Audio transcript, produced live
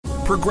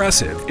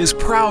Progressive is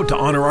proud to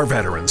honor our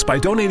veterans by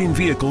donating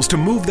vehicles to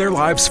move their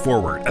lives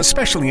forward,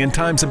 especially in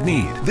times of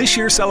need. This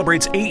year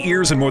celebrates 8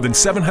 years and more than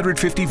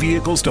 750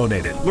 vehicles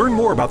donated. Learn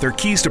more about their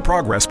Keys to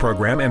Progress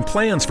program and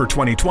plans for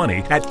 2020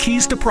 at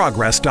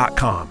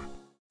keystoprogress.com.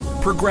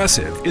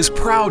 Progressive is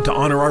proud to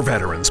honor our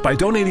veterans by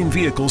donating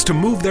vehicles to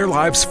move their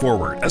lives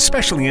forward,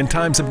 especially in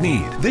times of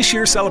need. This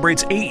year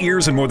celebrates 8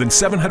 years and more than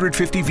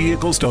 750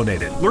 vehicles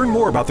donated. Learn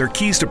more about their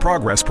Keys to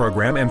Progress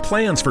program and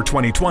plans for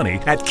 2020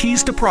 at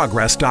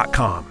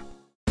keystoprogress.com.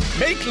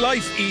 Make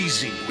life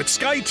easy with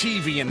Sky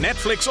TV and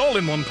Netflix all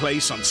in one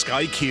place on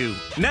Sky Q.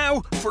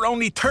 Now for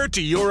only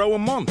 €30 a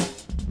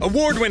month.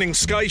 Award-winning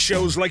Sky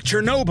shows like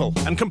Chernobyl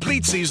and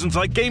complete seasons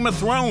like Game of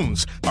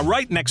Thrones are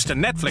right next to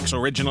Netflix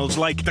originals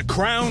like The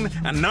Crown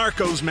and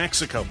Narcos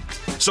Mexico.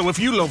 So if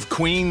you love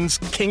queens,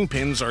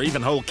 kingpins, or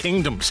even whole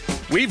kingdoms,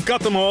 we've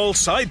got them all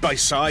side by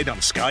side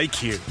on Sky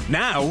Q.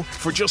 Now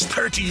for just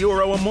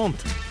 €30 a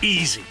month.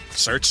 Easy.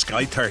 Search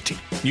Sky 30.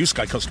 New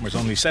Sky customers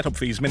only. Set up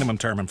fees, minimum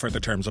term, and further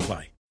terms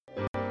apply.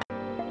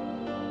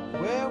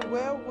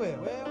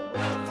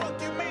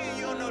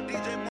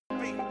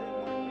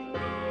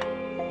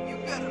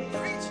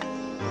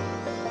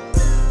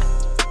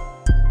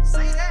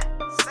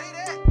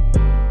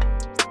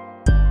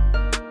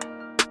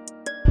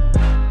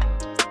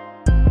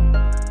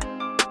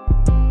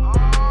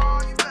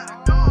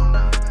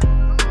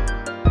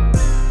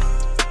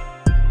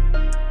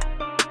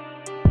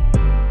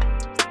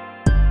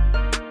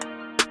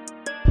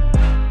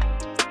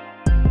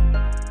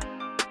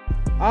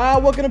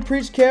 Welcome to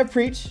Preach, Kev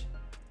Preach.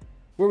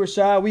 We're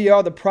Rashad. We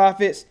are the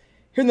Prophets.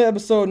 Here in the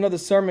episode, another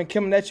sermon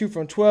coming at you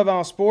from 12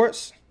 Ounce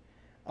Sports,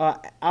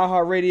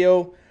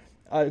 iHeartRadio,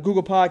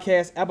 Google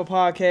Podcasts, Apple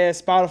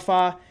Podcasts,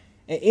 Spotify,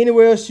 and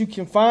anywhere else you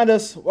can find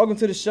us. Welcome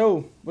to the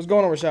show. What's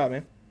going on, Rashad,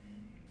 man?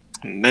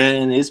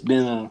 Man, it's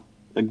been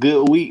a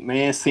good week,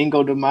 man.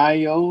 Cinco de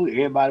Mayo.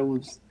 Everybody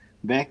was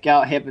back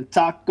out having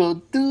Taco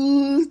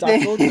Tuesday.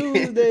 Taco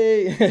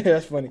Tuesday.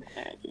 That's funny.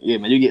 Yeah,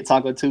 man, you get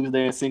Taco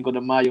Tuesday and Cinco de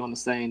Mayo on the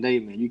same day,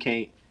 man. You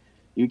can't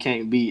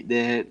beat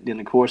that. Then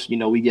of course, we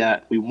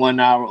 1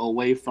 hour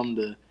away from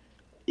the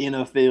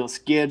NFL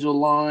schedule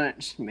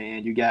launch.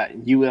 Man, you got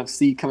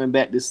UFC coming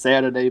back this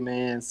Saturday,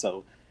 man.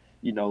 So,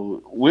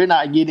 we're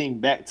not getting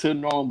back to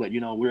normal, but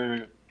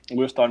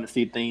we're starting to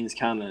see things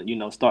kind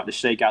of, start to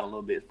shake out a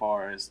little bit as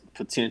far as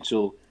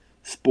potential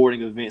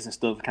sporting events and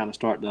stuff kind of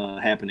start to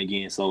happen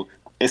again. So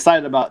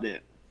excited about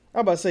that.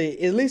 I'm about to say,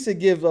 at least it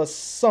gives us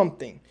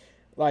something.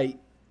 Like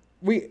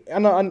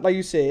like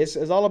you said, it's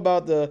all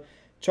about the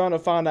trying to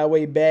find our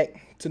way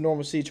back to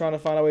normalcy, trying to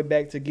find our way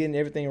back to getting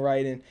everything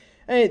right.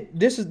 And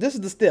this is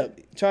the step.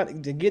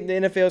 Trying to get the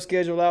NFL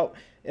schedule out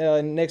in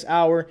the next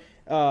hour.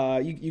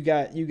 You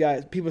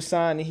got people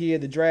signing here,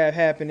 the draft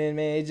happening,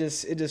 man. It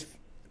just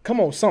come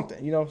on,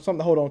 something, something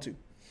to hold on to.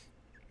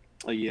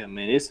 Oh yeah,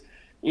 man. It's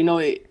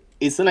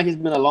it seems like it's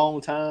been a long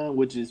time,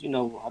 which is,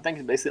 I think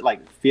it's basically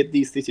like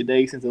 50, 60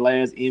 days since the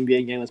last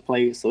NBA game was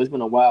played. So it's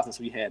been a while since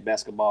we had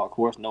basketball. Of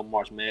course, no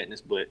March Madness,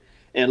 but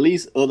at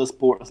least other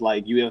sports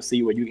like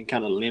UFC where you can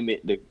kind of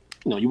limit the,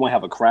 you won't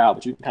have a crowd,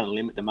 but you can kind of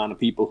limit the amount of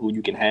people who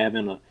you can have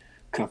in a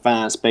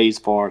confined space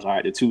for, all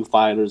right, the two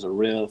fighters, a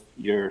ref,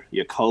 your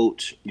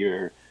coach,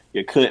 your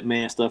cut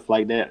man, stuff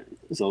like that.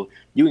 So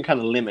you can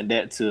kind of limit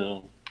that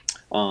to,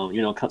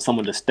 some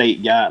of the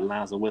state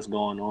guidelines of what's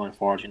going on as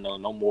far as,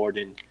 no more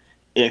than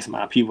X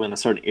amount of people in a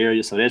certain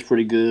area, so that's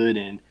pretty good.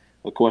 And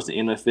of course, the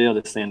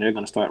NFL is saying they're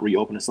going to start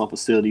reopening some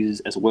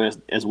facilities as well as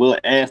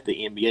the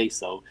NBA.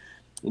 So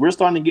we're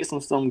starting to get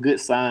some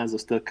good signs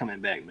of stuff coming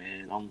back,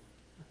 man.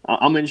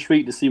 I'm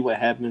intrigued to see what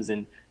happens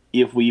and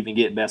if we even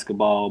get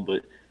basketball.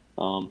 But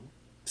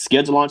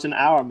schedule launch in an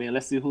hour, man.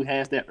 Let's see who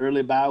has that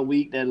early bye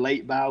week, that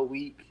late bye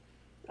week.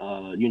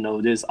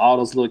 There's all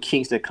those little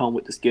kinks that come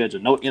with the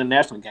schedule. No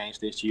international games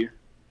this year.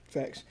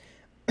 Facts.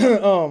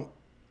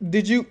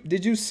 Did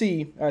you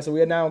see? All right, so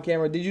we are now on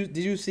camera. Did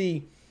you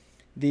see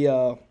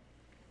the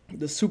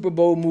Super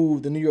Bowl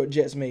move the New York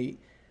Jets made,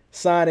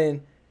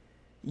 signing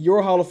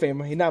your Hall of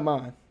Famer? He's not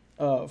mine.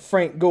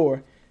 Frank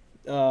Gore,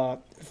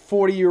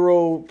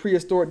 40-year-old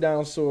prehistoric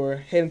dinosaur,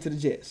 heading to the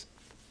Jets.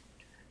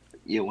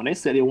 Yeah, when they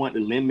said they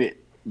wanted to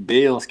limit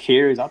Bell's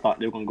carries, I thought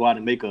they were gonna go out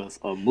and make a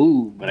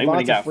move, but they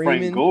went and got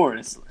Frank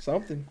Gore.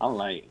 Something. I'm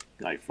like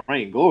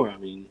Frank Gore. I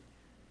mean,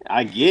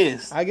 I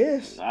guess.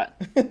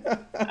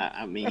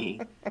 I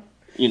mean,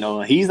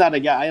 he's not a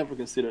guy I ever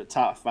considered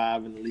top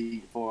 5 in the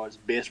league as far as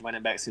best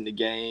running backs in the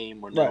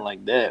game or nothing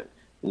like that.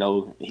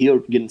 He'll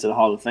get into the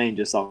Hall of Fame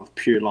just off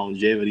pure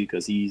longevity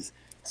because he's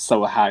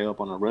so high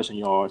up on the rushing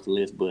yards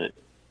list. But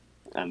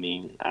I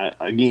mean,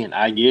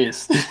 I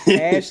guess.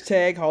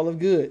 Hashtag Hall of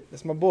Good.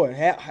 That's my boy.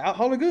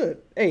 Hall of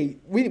Good. Hey,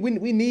 we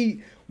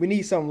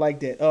need something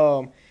like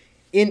that.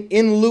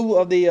 In lieu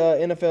of the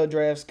NFL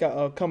drafts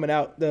coming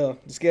out, the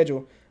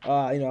schedule.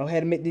 I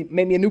had to make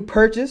me a new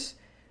purchase.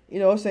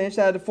 What I'm saying?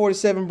 Shout out to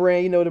 47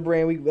 brand. The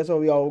brand. That's what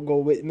we all go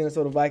with,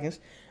 Minnesota Vikings.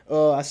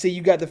 I see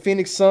you got the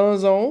Phoenix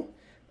Suns on.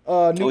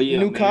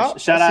 New man.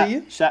 cop. Shout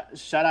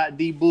out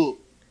D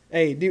Book.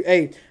 Hey, dude.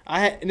 Hey, I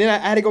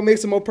had to go make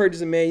some more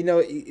purchasing, man. You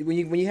know,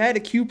 when you had the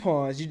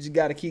coupons, you just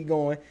got to keep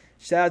going.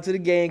 Shout out to the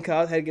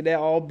Gamecocks. Had to get that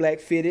all black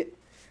fitted,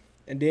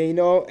 and then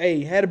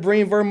hey, had to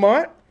bring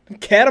Vermont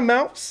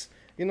Catamounts.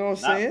 You know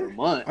what I'm saying?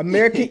 Vermont.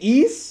 American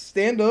East,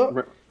 stand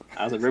up.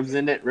 I was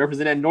represent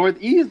that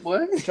Northeast, boy.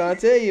 I'm trying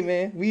to tell you,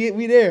 man.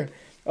 We there.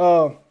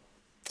 But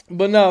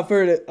no,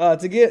 further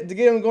to get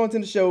him going to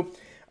the show.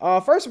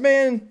 First,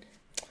 man,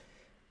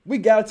 we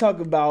got to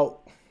talk about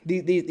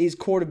these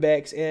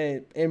quarterbacks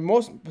and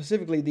most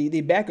specifically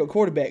the backup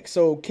quarterbacks.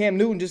 So Cam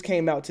Newton just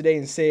came out today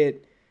and said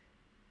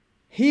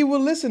he will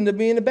listen to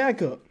being the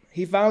backup.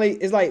 He finally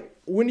is like,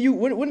 when do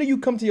you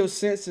come to your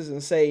senses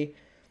and say,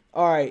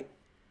 all right,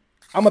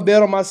 I'm gonna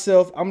bet on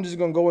myself. I'm just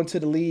gonna go into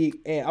the league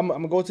and I'm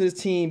gonna go to this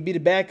team, be the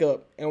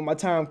backup, and when my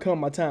time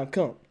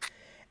come.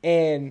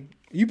 And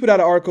you put out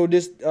an article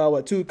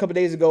a couple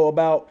days ago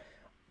about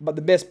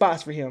the best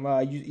spots for him.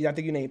 I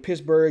think you named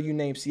Pittsburgh, you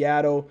named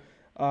Seattle,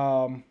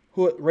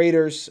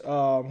 Raiders. Who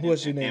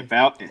else you named? And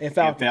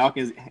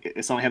Falcons.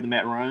 It's only have the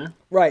Matt Ryan.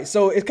 Right.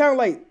 So it's kind of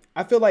like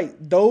I feel like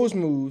those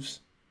moves.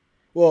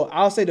 Well,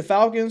 I'll say the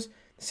Falcons,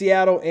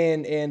 Seattle,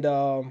 and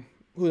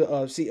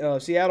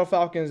Seattle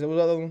Falcons, and what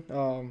was the other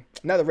one?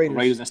 Not the Raiders.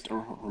 Raiders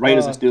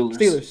and Steelers.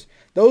 Steelers.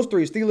 Those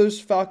three,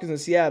 Steelers, Falcons,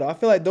 and Seattle. I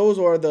feel like those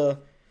are the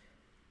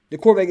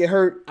quarterback get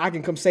hurt, I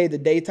can come save the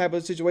day type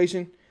of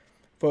situation.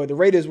 For the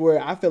Raiders,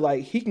 where I feel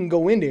like he can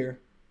go in there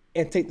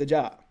and take the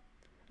job.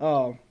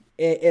 And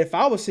if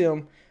I was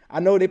him, I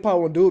know they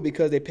probably won't do it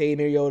because they paid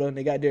Mariota and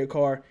they got Derek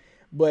Carr.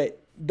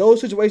 But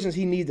those situations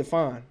he needs to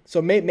find.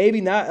 So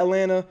maybe not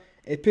Atlanta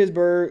and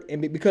Pittsburgh,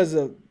 and because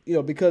of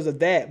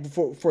that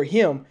for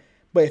him.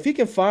 But if he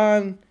can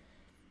find,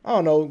 I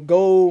don't know,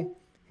 go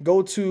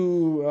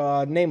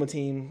to name a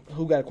team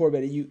who got a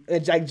quarterback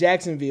like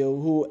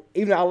Jacksonville, who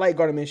even though I like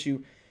Gardner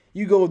Minshew,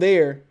 you go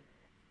there,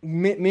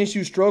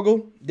 Minshew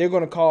struggle, they're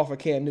gonna call for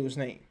Cam Newton's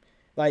name.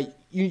 Like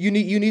you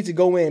need to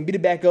go in, be the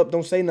backup,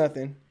 don't say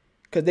nothing,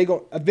 because they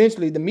gonna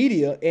eventually the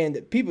media and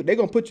the people they're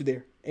gonna put you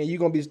there, and you're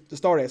gonna be the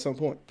starter at some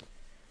point.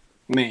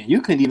 Man,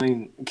 you couldn't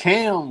even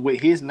Cam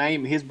with his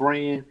name, his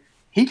brand.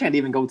 He can't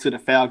even go to the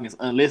Falcons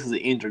unless it's an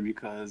injury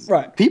because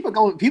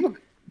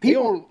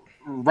people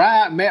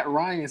ride Matt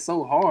Ryan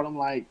so hard. I'm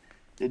like,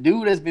 the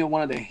dude has been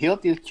one of the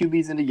healthiest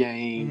QBs in the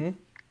game.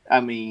 Mm-hmm. I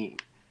mean,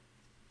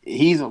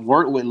 he's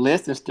worked with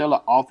less than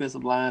stellar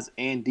offensive lines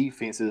and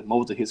defenses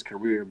most of his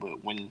career.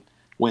 But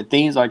when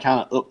things are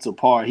kind of up to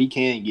par, he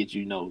can get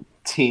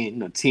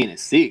 10 and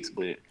 6.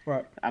 But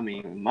right. I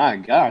mean, my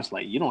gosh,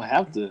 like you don't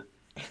have to.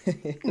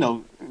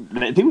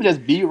 People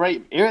just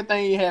berate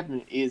everything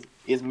happening is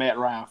Matt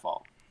Ryan's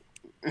fault.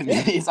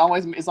 Yeah. It's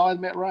always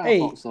Matt Ryan's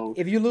fault. So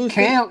if you lose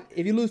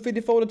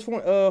 54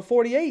 to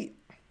 48,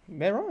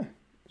 Matt Ryan.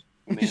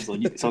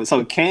 Man,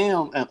 so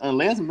Cam,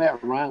 unless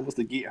Matt Ryan was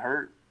to get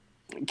hurt,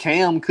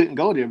 Cam couldn't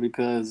go there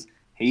because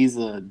he's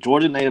a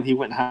Georgia native. He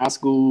went to high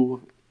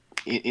school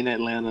in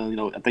Atlanta.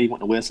 I think he went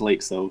to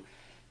Westlake. So,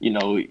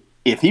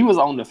 if he was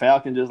on the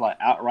Falcons, just like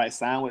outright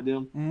sign with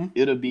them, mm-hmm.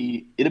 it'll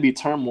be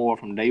turmoil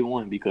from day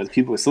one because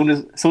people as soon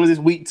as it's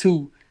week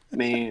 2,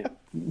 man,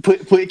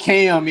 put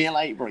Cam in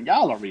like, bro,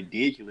 y'all are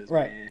ridiculous,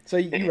 right? Man. So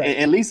you're right.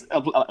 At least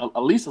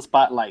a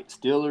spot like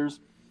Steelers,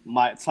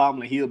 Mike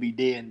Tomlin, he'll be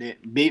dead.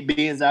 That Big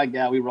Ben's our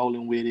guy, we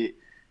rolling with it.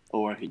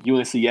 Or you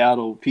in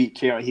Seattle, Pete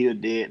Carroll, he'll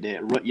dead.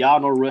 That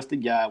y'all know Rusty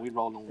guy, we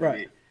rolling with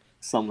it.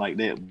 Something like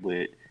that.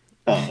 But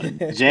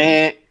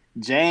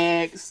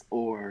Jags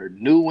or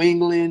New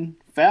England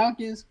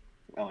Falcons,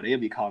 they'll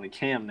be calling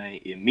Cam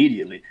name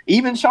immediately.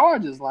 Even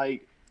Chargers,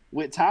 like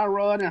with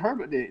Tyrod and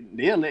Herbert,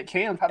 they'll let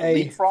Cam try to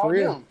leapfrog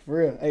them. For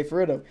real. Hey, for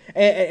real though.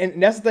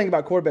 And that's the thing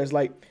about quarterbacks.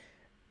 Like,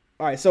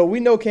 all right, so we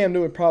know Cam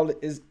Newton probably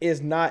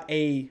is not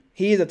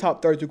he is a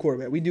top 32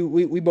 quarterback. We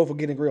both will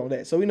get agree on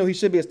that. So we know he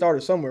should be a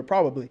starter somewhere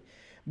probably.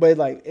 But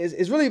like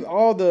it's really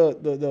all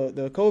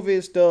the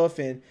COVID stuff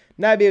and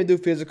not being able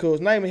to do physicals,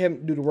 not even having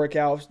to do the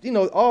workouts.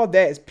 All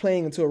that is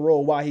playing into a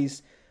role why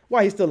he's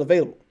still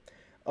available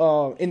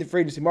in the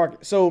free agency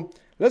market. So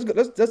let's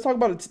talk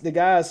about the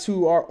guys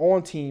who are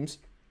on teams.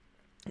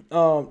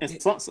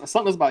 And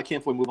something about Cam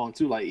before we move on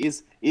too. Like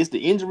it's the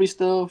injury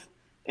stuff,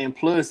 and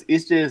plus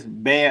it's just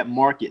bad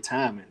market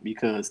timing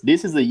because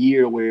this is a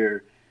year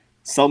where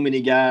so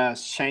many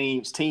guys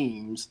change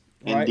teams,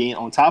 and then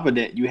on top of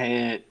that, you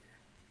had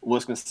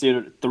what's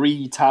considered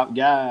 3 top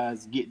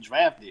guys get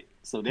drafted.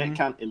 So that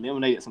kind of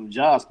eliminated some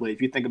jobs. But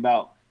if you think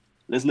about,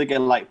 let's look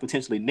at like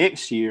potentially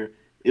next year,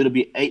 it'll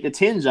be 8 to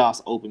 10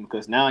 jobs open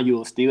because now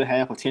you'll still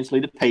have potentially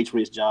the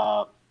Patriots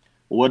job.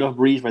 What if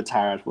Breeze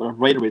retires? What if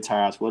Raider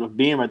retires? What if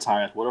Ben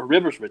retires? What if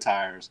Rivers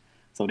retires?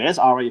 So that's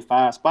already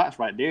 5 spots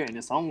right there, and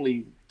it's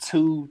only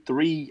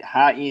 2-3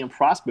 high-end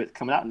prospects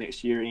coming out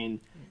next year in,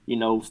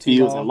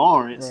 Fields and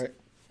Lawrence. Right.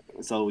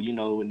 So,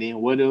 and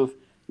then what if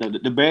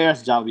the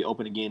Bears' job will be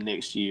open again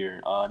next year.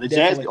 The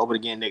Jazz will be open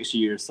again next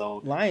year. So,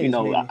 Lions,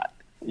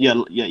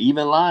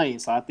 even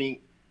Lions. So I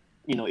think,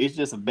 it's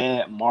just a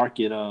bad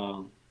market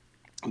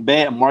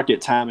bad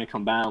market timing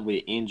combined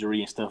with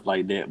injury and stuff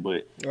like that.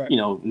 But Right.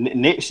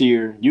 next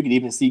year you could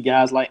even see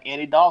guys like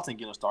Andy Dalton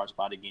get a start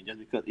spot again, just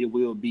because it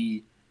will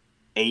be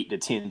 8 to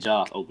 10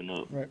 jobs open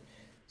up. Right.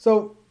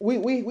 So we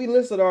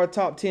listed our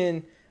top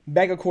 10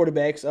 backup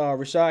quarterbacks.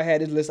 Rashad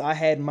had his list. I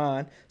had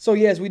mine. So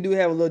yes, we do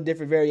have a little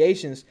different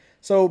variations.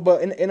 So,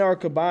 but in our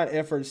combined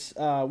efforts,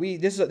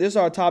 this is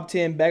our top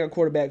 10 backup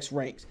quarterbacks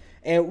ranks,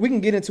 and we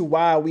can get into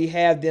why we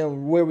have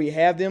them where we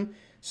have them.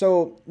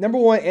 So number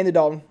one, Andy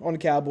Dalton on the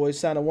Cowboys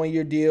signed a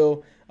 1-year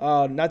deal.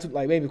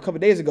 Maybe a couple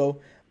of days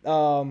ago.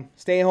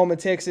 Staying home in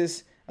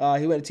Texas.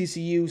 He went to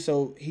TCU,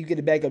 so he get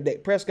to back up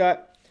Dak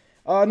Prescott.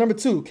 Number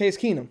two, Case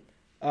Keenum.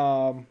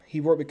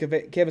 He worked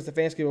with Kevin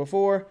Stefanski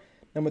before.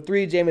 Number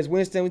three, Jameis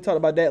Winston. We talked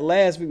about that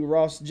last week with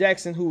Ross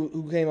Jackson,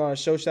 who came on a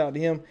show. Shout out to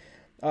him.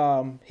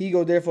 He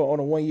go there on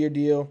a 1-year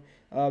deal.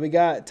 We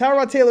got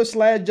Tyrod Taylor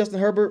 / Justin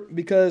Herbert,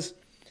 because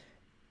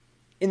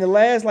in the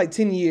last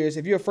 10 years,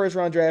 if you're a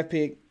first-round draft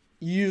pick,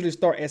 you usually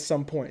start at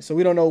some point. So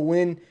we don't know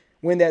when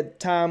that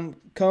time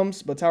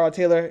comes, but Tyrod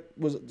Taylor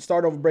was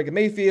started over Baker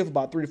Mayfield for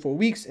about 3 to 4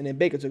 weeks, and then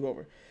Baker took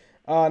over.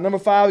 Number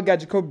 5, we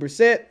got Jacoby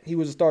Brissett. He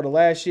was a starter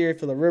last year.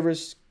 Phillip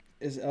Rivers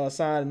is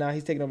signed, and now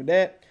he's taking over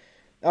that.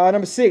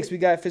 Number 6, we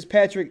got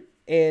Fitzpatrick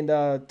and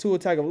Tua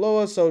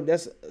Tagovailoa. So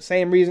that's the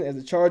same reason as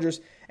the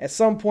Chargers. At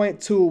some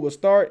point, Tua will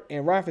start,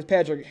 and Ryan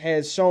Fitzpatrick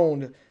has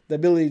shown the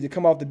ability to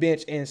come off the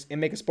bench and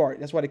make a spark.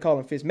 That's why they call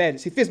him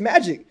Fitzmagic. See,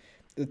 Fitzmagic,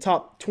 the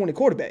top 20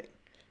 quarterback,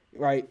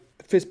 right?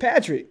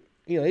 Fitzpatrick,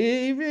 he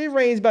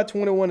ranges about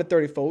 21 to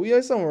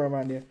 34, somewhere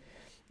around there.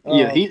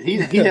 Yeah, he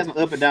has some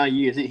up and down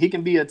years. He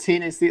can be a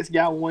 10-6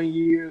 guy 1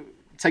 year,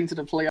 take to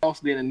the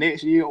playoffs, then the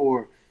next year,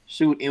 or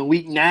shoot in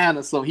week 9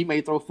 or so, he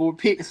may throw 4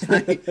 picks.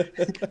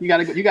 you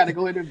gotta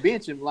go ahead and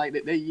bench him. Like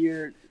that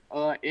year,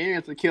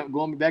 Arians kept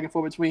going back and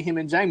forth between him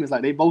and Jameis.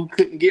 Like they both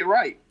couldn't get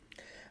right.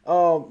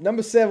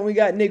 Number 7, we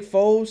got Nick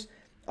Foles.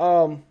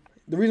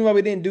 The reason why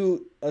we didn't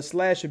do a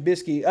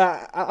Trubisky,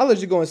 I'll let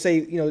you go and say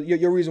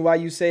your reason why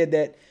you said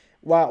that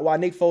why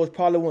Nick Foles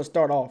probably won't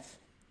start off.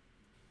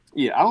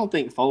 Yeah, I don't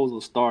think Foles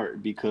will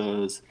start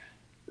because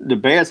the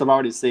Bears have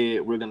already said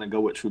we're going to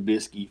go with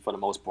Trubisky for the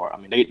most part. I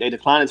mean, they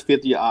declined his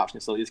 5th-year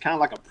option, so it's kind of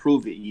like a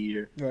prove-it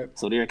year. Right.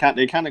 So they're kind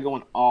of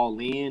going all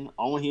in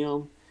on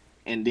him.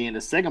 And then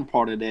the second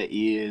part of that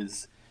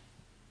is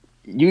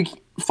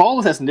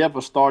Foles has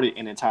never started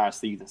an entire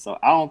season, so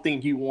I don't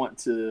think you want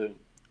to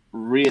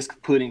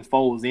risk putting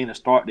Foles in to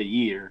start the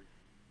year,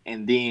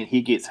 and then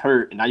he gets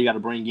hurt, and now you got to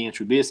bring in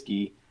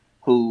Trubisky,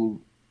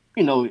 who,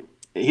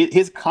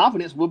 his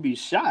confidence will be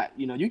shot.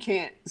 You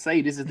can't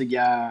say this is the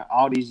guy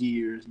all these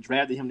years,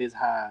 drafted him this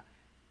high,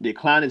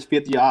 declined his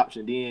 5th-year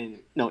option, then,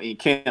 in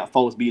camp,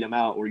 Foles beat him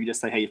out, or you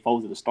just say, hey,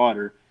 Foles is the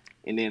starter,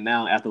 and then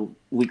now after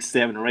week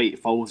 7 or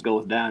 8, Foles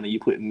goes down and you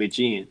put Mitch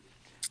in.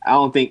 I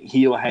don't think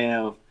he'll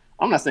have –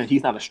 I'm not saying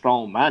he's not a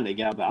strong-minded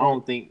guy, but I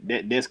don't think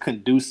that's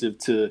conducive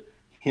to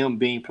him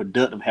being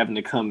productive, having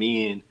to come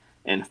in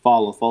and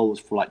follow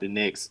Foles for the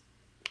next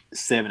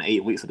 7 or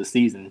 8 weeks of the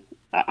season.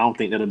 I don't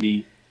think that'll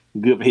be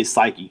good for his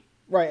psyche.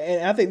 Right,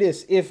 and I think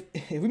this, if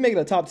we make it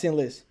a top 10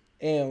 list,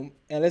 and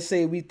let's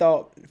say we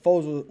thought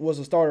Foles was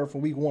a starter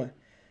from week 1,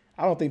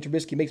 I don't think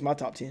Trubisky makes my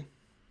top 10.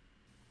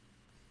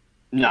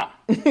 No.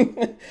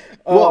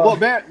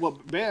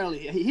 Barely.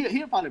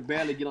 He'll probably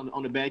barely get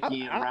on the back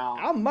end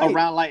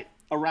around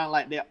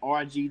like that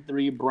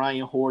RG3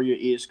 Brian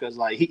Hoyer-ish, because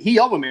he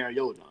over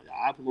Mariota.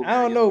 I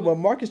don't know, but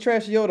Marcus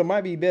Trashiota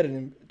might be better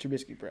than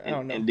Trubisky, bro. I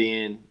don't know. And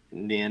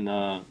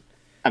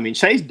then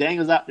Chase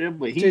Daniels out there,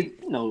 but Chase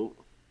Daniels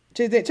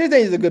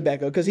is a good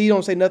backup because he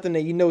don't say nothing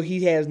that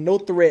he has no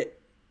threat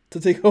to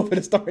take over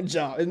the starting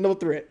job. There's no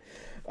threat.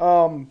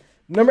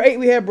 Number 8,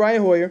 we have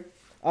Brian Hoyer.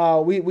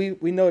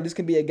 We know this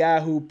can be a guy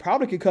who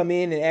probably could come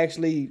in and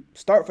actually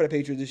start for the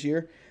Patriots this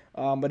year.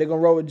 But they're gonna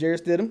roll with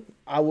Jarrett Stidham.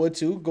 I would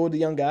too. Go with the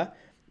young guy.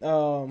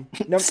 Number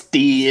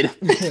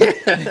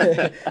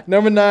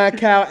 9,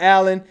 Kyle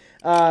Allen.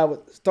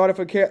 Started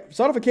for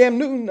Cam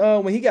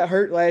Newton when he got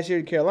hurt last year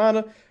in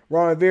Carolina.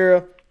 Ron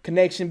Rivera,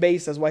 connection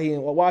base. That's why he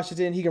in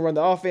Washington. He can run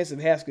the offense if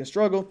Haskins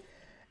struggle.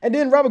 And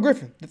then Robert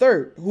Griffin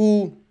III,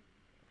 who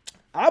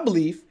I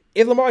believe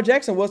if Lamar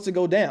Jackson was to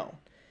go down,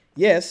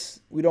 yes,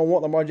 we don't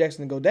want Lamar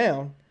Jackson to go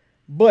down,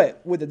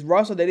 but with the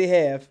roster that they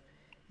have,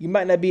 you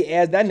might not be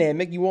as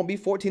dynamic. You won't be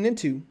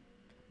 14-2,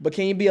 but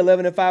can you be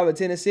 11-5 or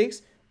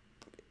 10-6?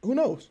 Who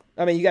knows?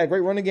 I mean, you got a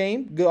great running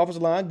game, good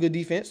offensive line, good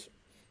defense.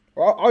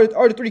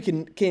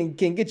 RG3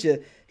 can get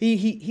you.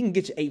 He can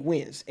get you 8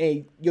 wins,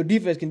 and your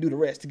defense can do the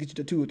rest to get you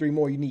the 2 or 3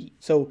 more you need.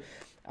 So,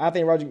 I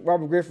think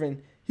Robert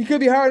Griffin, he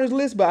could be higher on this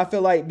list, but I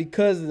feel like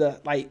because of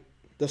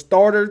the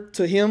starter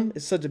to him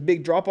is such a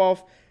big drop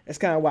off, that's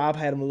kind of why I've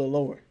had him a little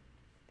lower.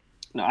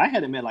 No, I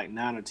had him at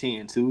 9 or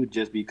 10 too,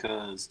 just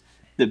because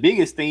the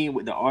biggest thing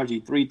with the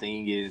RG3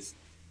 thing is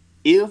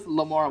if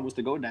Lamar was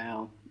to go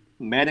down,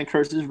 Madden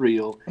curse is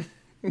real.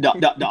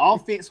 The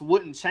offense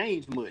wouldn't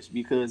change much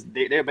because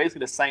they're basically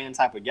the same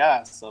type of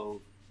guys.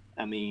 So,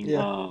 I mean,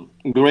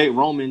 Greg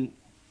Roman,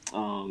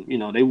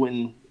 they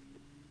wouldn't.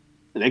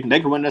 They can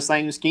run the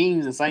same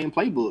schemes and same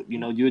playbook.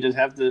 You would just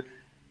have to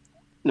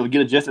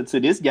get adjusted to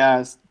this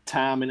guy's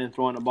timing and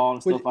throwing the ball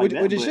and stuff like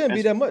that. Which it shouldn't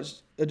be that much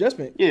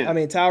adjustment. Yeah. I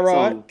mean,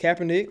 Tyrod,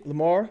 Kaepernick,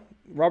 Lamar,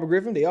 Robert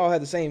Griffin, they all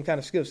have the same kind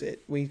of skill set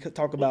when you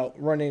talk about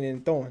running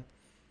and throwing.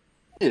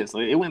 Yeah, so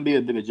it wouldn't be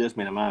a big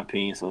adjustment in my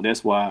opinion. So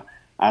that's why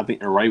I think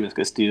the Ravens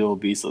could still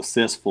be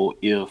successful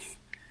if,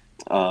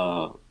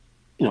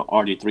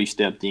 RG3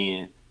 stepped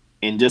in.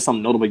 And just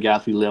some notable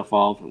guys we left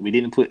off. We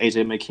didn't put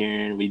A.J.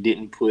 McCarron. We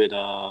didn't put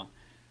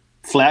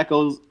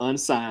Flacco's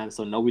unsigned.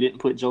 So, no, we didn't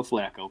put Joe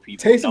Flacco.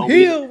 People. Taysom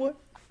Hill.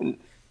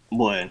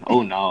 Boy,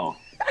 oh, no.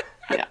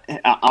 Yeah,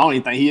 I don't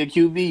even think he a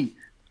QB.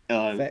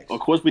 Of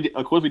course, we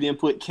didn't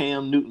put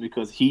Cam Newton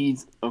because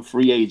he's a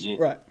free agent.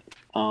 Right.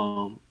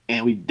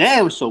 And we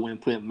damn sure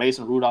wouldn't put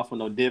Mason Rudolph or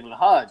no Devin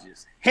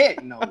Hodges.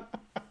 Heck no.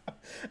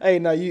 Hey,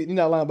 no, you're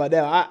not lying about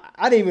that.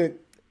 I didn't even,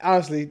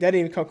 honestly, that didn't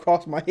even come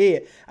across my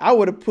head. I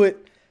would have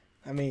put,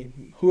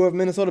 whoever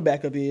Minnesota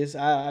backup is,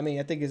 I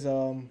think it's,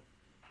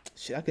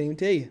 I couldn't even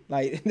tell you.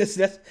 Like, I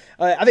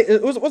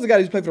think, what's the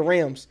guy who played for the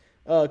Rams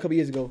a couple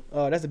years ago?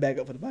 That's the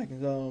backup for the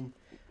Vikings.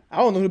 I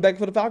don't know who the backup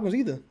for the Falcons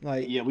either.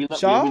 Like, we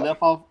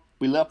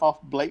left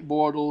off Blake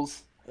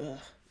Bortles,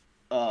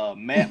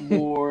 Matt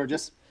Moore,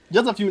 just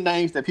a few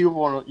names that people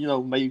want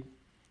to, may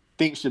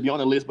think should be on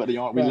the list, but they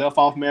aren't. We left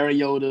off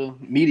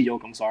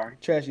mediocre, I'm sorry.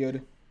 Trash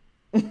Yoda.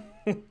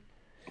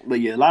 But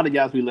yeah, a lot of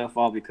guys we left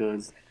off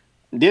because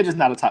they're just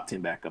not a top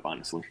 10 backup,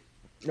 honestly.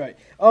 Right.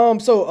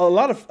 So a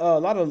lot of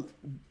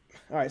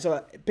all right,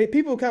 so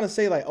people kind of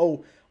say like,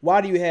 oh,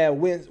 why do you have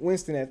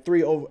Winston at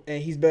 3 over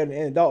and he's better than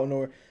Andy Dalton,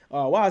 or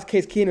why is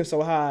Case Keenum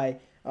so high?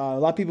 A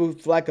lot of people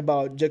flack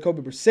about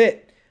Jacoby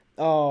Brissett,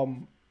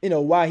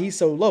 why he's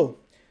so low.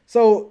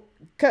 So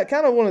kind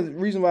of one of the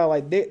reasons why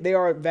like they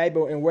are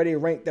valuable and where they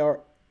rank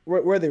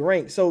where they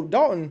rank. So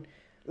Dalton,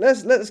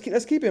 let's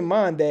keep in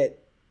mind that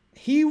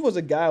he was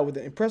a guy with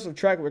an impressive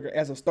track record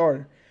as a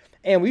starter,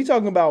 and we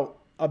talking about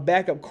a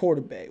backup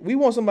quarterback. We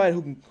want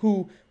somebody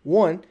who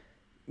won.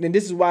 And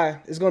this is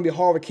why it's going to be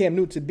hard for Cam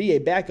Newton to be a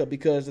backup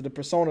because of the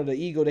persona, the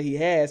ego that he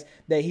has,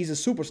 that he's a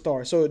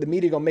superstar. So the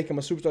media going to make him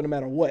a superstar no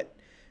matter what,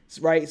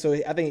 right? So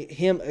I think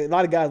a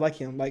lot of guys like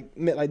him, like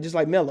just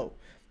like Melo.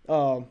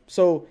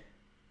 So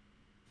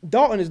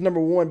Dalton is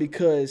number one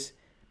because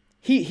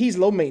he's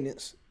low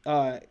maintenance.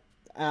 I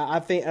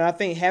think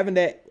having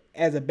that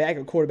as a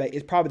backup quarterback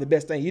is probably the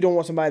best thing. You don't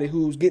want somebody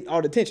who's getting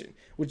all the attention,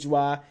 which is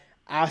why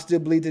I still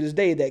believe to this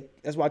day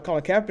that's why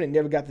Colin Kaepernick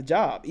never got the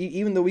job.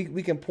 Even though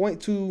we can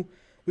point to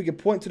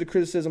the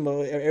criticism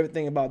of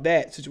everything about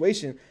that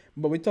situation,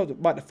 but we talked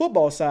about the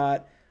football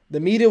side, the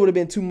media would have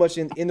been too much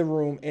in the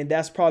room, and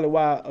that's probably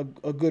why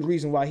a good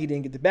reason why he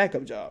didn't get the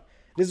backup job.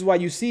 This is why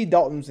you see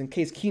Dalton's and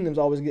Case Keenum's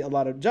always get a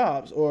lot of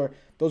jobs, or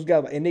those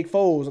guys and Nick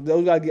Foles,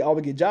 those guys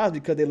always get jobs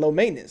because they're low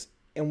maintenance.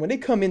 And when they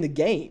come in the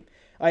game,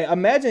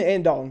 imagine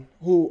Andy Dalton,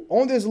 who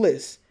on this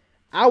list,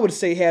 I would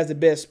say has the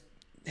best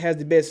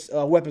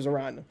weapons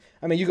around them.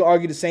 I mean, you can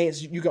argue the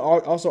Saints, you can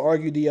also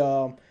argue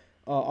the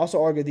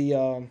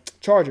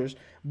Chargers,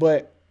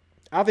 but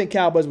I think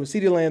Cowboys with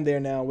CeeDee Lamb there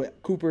now with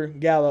Cooper,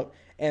 Gallup,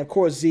 and of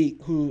course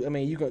Zeke, who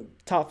you can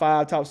top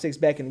 5, top 6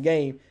 back in the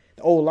game,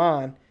 the old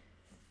line.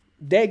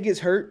 That gets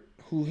hurt,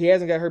 who he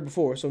hasn't got hurt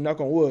before, so knock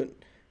on wood.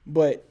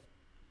 But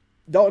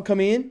Dalton come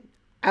in,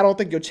 I don't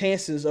think your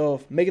chances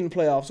of making the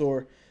playoffs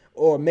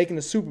or making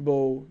the Super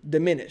Bowl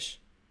diminish.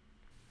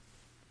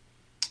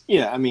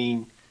 Yeah,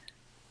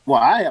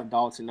 I have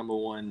Dalton number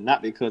one,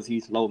 not because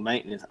he's low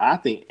maintenance. I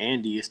think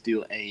Andy is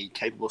still a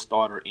capable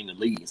starter in the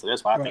league, so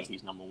that's why I think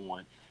he's number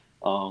one.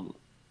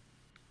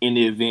 In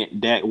the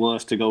event Dak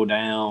was to go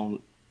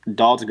down,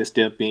 Dalton could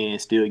step in,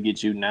 still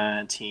get you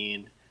 9,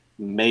 10,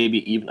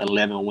 maybe even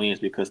 11 wins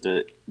because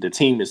the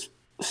team is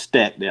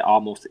stacked at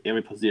almost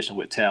every position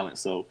with talent.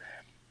 So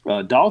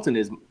Dalton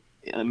is,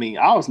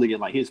 I was looking at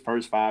like his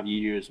first 5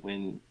 years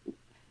when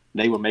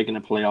they were making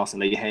the playoffs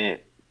and they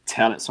had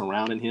talent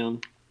surrounding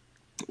him.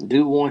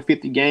 Dude won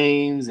 50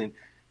 games, and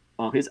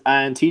his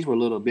INTs were a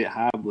little bit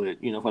high, but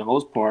for the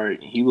most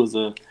part, he was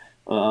a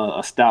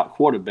stout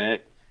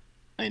quarterback.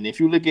 And if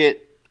you look at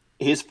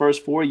his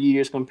first 4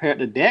 years compared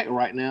to Dak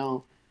right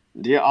now,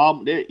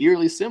 they're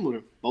eerily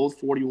similar. Both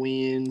 40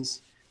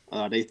 wins.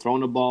 They thrown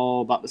the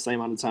ball about the same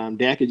amount of time.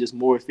 Dak is just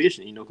more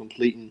efficient,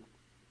 completing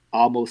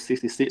almost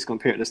 66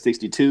 compared to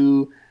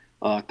 62,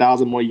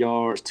 1,000 more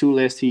yards, 2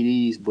 less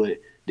TDs, but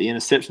the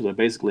interceptions are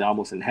basically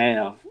almost in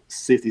half,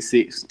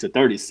 66 to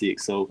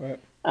 36. So, right.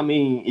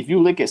 If you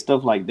look at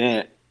stuff like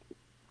that,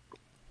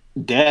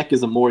 Dak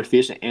is a more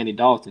efficient Andy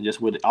Dalton, just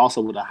with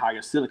a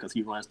higher ceiling because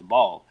he runs the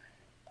ball.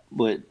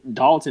 But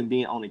Dalton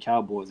being on the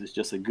Cowboys is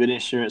just a good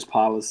insurance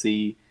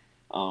policy.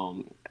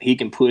 He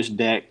can push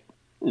Dak,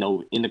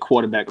 in the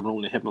quarterback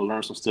room to help him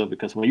learn some stuff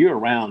because when you're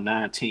around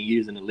 9, 10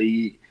 years in the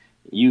league,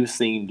 you've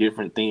seen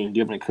different things,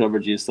 different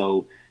coverages.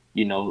 So,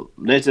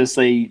 let's just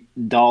say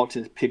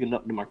Dalton's picking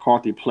up the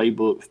McCarthy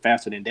playbook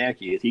faster than Dak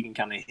is. He can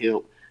kind of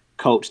help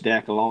coach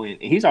Dak along.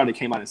 And he's already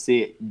came out and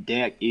said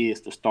Dak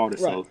is the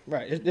starter. Right, so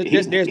right.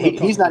 He's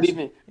not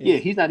even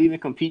he's not even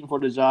competing for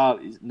the job.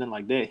 It's nothing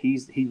like that.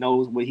 He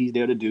knows what he's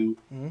there to do.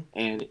 Mm-hmm.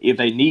 And if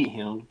they need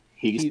him,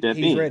 he can step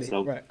in. Ready.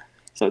 So, right.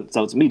 So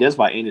to me, that's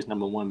why Andy's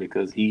number one,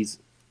 because he's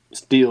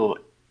still,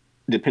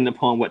 depending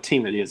upon what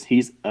team it is,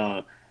 he's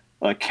a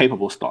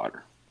capable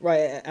starter.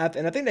 Right,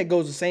 and I think that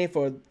goes the same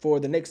for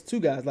the next two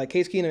guys, like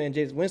Case Keenum and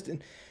James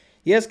Winston.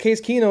 Yes,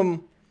 Case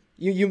Keenum,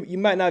 you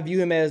might not view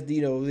him as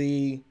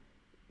the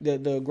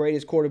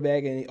greatest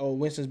quarterback, and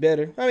Winston's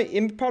better. I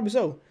mean, probably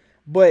so,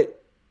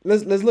 but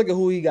let's look at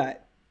who he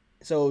got.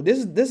 So this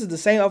is the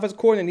same offensive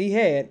coordinator he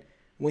had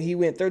when he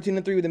went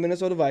 13-3 with the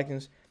Minnesota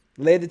Vikings,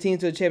 led the team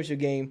to the championship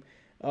game.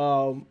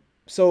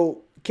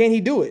 So can he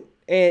do it?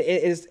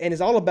 And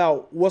it's all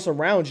about what's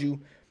around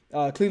you.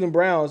 Cleveland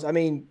Browns, I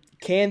mean,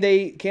 can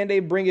they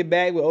bring it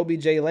back with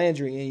OBJ,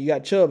 Landry, and you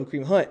got Chubb and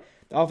Kareem Hunt?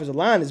 The offensive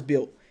line is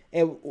built.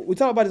 And we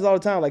talk about this all the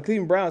time. Like,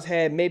 Cleveland Browns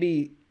had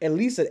maybe at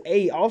least an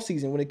A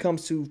offseason when it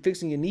comes to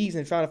fixing your needs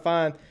and trying to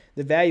find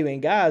the value in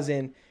guys.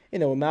 And,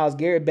 with Myles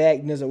Garrett back,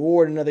 and there's a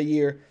Ward another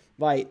year.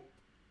 Like,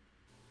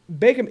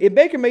 Baker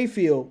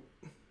Mayfield,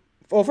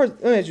 first,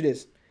 let me ask you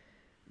this.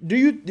 Do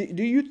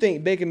you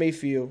think Baker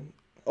Mayfield,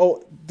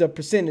 the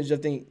percentage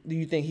of do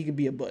you think he can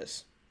be a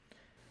bust?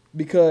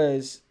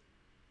 Because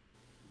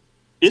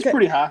it's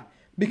pretty high.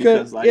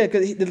 Because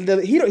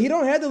he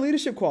don't have the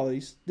leadership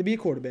qualities to be a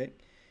quarterback,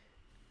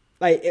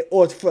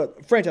 or for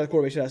franchise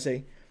quarterback, should I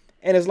say?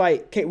 And it's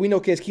like, we know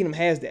Case Keenum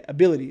has that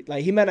ability.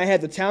 Like, he might not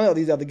have the talent of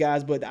these other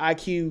guys, but the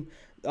IQ,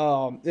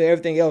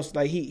 everything else,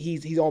 like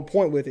he's on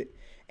point with it.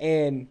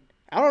 And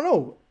I don't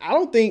know. I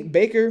don't think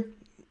Baker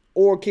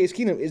or Case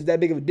Keenum is that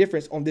big of a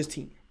difference on this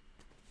team.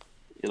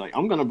 Yeah, like,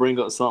 I'm gonna bring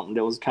up something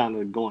that was kind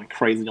of going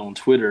crazy on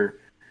Twitter.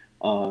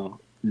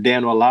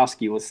 Dan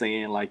Orlovsky was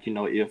saying, like,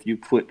 if you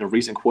put the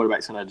recent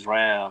quarterbacks in a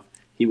draft,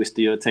 he would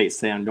still take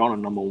Sam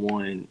Darnold number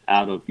one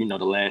out of, the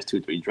last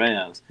 2-3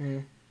 drafts.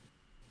 Mm.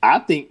 I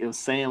think if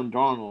Sam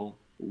Darnold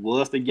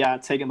was the guy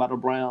taken by the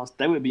Browns,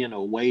 they would be in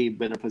a way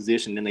better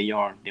position than they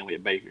are than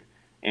with Baker.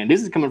 And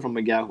this is coming from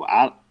a guy who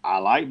I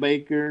like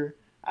Baker.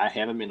 I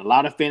have him in a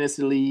lot of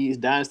fantasy leagues,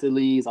 dynasty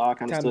leagues, all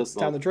kind of stuff. So,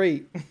 time to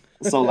trade.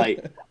 So,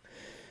 like,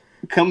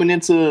 coming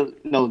into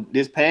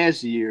this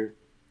past year,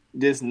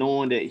 just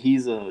knowing that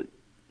he's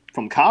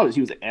from college,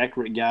 he was an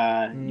accurate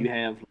guy. Mm. You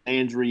have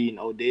Landry and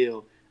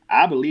Odell.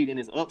 I believe in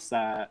his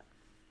upside,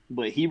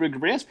 but he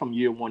regressed from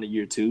year one to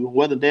year two,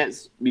 whether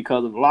that's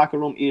because of locker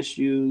room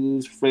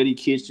issues, Freddie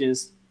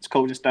Kitchens,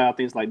 coaching style,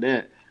 things like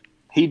that.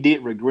 He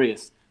did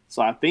regress.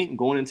 So I think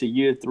going into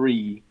year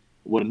three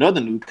with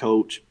another new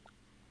coach,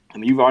 I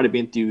mean, you've already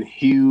been through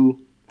Hugh,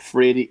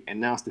 Freddie,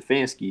 and now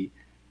Stefanski.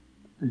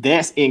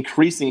 That's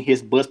increasing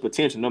his bust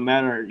potential. No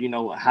matter,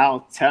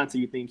 how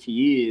talented you think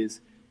he is,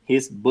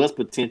 his bust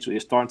potential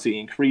is starting to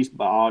increase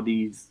by all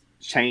these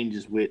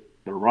changes with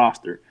the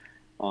roster.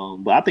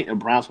 But I think the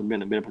Browns would be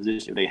in a better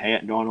position if they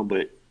had Darnold,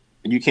 but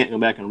you can't go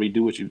back and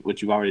redo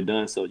what you've already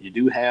done. So you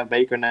do have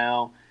Baker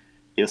now.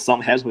 If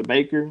something happens with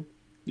Baker,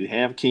 you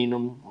have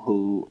Keenum,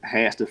 who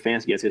has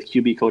Stefanski as his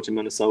QB coach in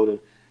Minnesota.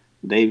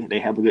 They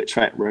have a good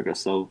track record.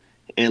 So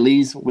at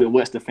least with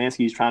what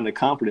Stefanski's trying to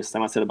accomplish,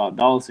 same I said about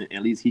Dawson,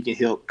 at least he can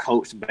help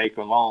coach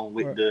Baker along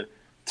with the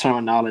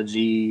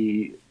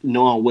terminology,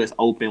 knowing what's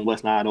open,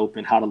 what's not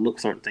open, how to look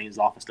certain things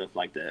off and stuff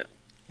like that.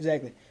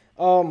 Exactly.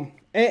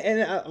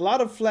 And a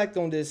lot of flack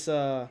on this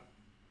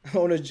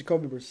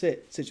Jacoby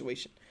Brissett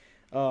situation.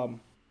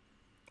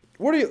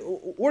 What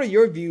are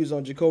your views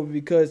on Jacoby?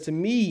 Because to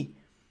me,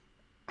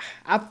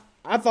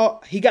 I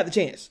thought he got the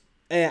chance,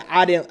 and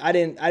I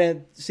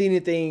didn't see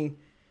anything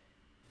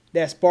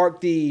that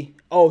sparked he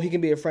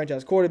can be a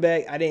franchise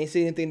quarterback. I didn't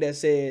see anything that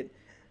said,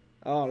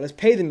 let's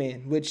pay the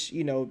man, which,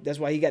 that's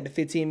why he got the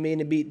 $15 million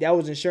to be. That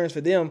was insurance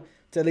for them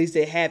to at least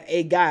they have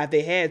a guy if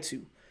they had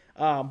to.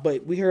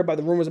 But we heard about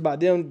the rumors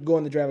about them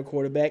going to draft a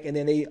quarterback, and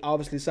then they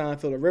obviously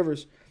signed Phillip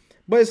Rivers.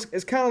 But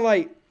it's kind of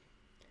like,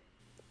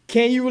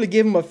 can you really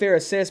give him a fair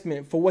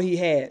assessment for what he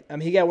had? I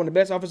mean, he got one of the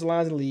best offensive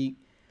lines in the league.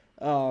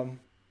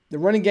 The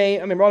running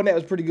game, I mean, Marlon Mack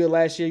was pretty good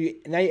last year.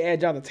 Now you add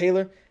Jonathan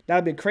Taylor, that would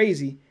have been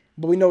crazy.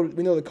 But we know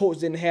the Colts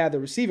didn't have the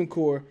receiving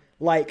core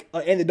like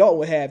Andy Dalton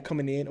would have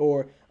coming in,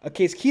 or a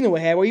Case Keenum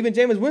would have, or even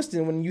Jameis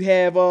Winston when you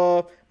have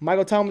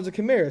Michael Thomas and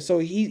Kamara. So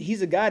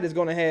he's a guy that's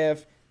going to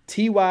have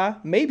T.Y.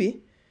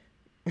 maybe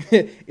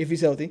if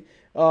he's healthy.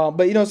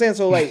 But you know what I'm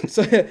saying?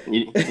 So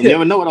you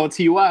never know what on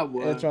T.Y.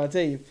 was. I'm trying to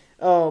tell you.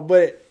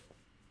 But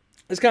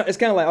it's kind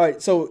of like, all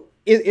right. So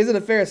is it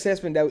a fair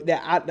assessment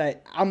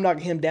that I'm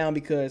knocking him down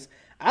because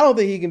I don't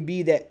think he can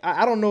be that?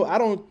 I don't know. I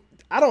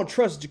don't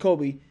trust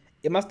Jacoby.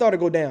 If my starter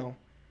go down,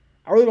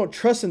 I really don't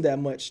trust him that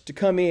much to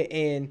come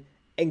in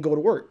and go to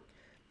work.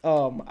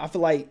 I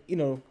feel like,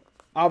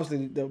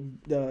 obviously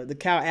the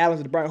Kyle Allens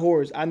and the Brian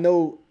Hoyers, I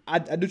know I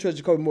do trust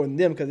Jacoby more than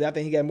them because I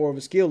think he got more of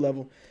a skill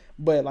level.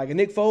 But like a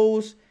Nick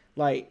Foles,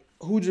 like,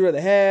 who'd you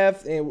rather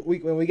have? And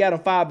when we got him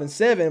 5 and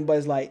 7, but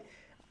it's like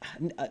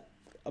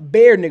a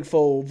Bear Nick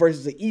Foles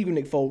versus an Eagle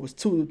Nick Foles was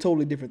two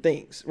totally different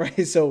things,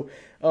 right? So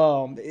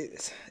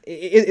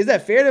is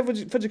that fair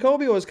for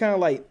Jacoby, or it's kind of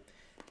like,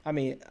 I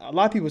mean, a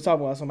lot of people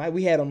talking about something.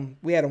 We had him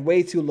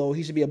way too low.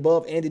 He should be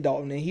above Andy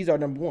Dalton, and he's our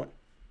number one.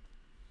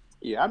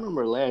 Yeah, I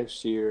remember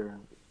last year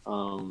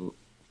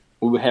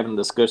we were having a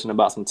discussion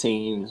about some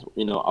teams.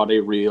 Are they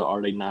real?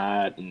 Are they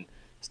not? And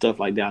stuff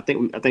like that. I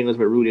think it was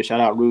with Rudy. Shout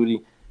out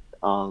Rudy.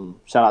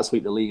 Shout out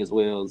Sweet the League as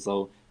well.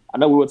 So I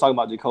know we were talking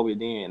about Jacoby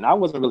then, and I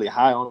wasn't really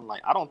high on him.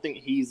 Like, I don't think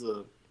he's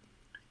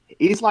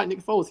like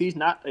Nick Foles. He's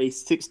not a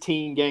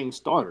 16-game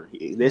starter.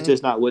 That's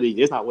just not what he.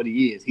 That's not what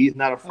he is. He's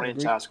not a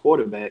franchise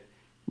quarterback.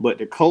 But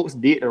the Colts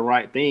did the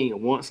right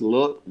thing. Once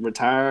Luck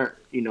retired,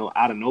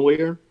 out of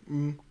nowhere,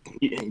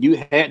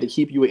 you had to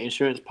keep your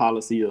insurance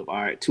policy of, all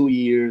right, 2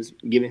 years,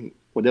 give him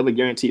whatever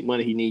guaranteed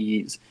money he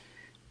needs.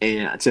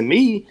 And to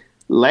me,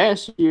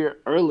 last year,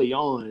 early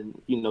on,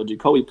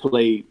 Jacoby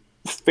played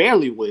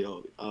fairly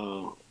well.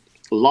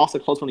 Lost a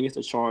close one against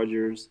the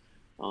Chargers.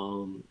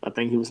 I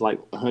think he was like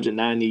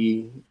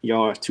 190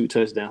 yards, 2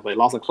 touchdowns, but he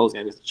lost a close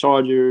game against the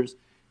Chargers.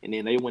 And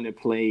then they went and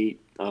played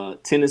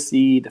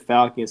Tennessee, the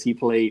Falcons. He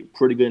played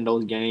pretty good in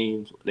those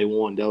games. They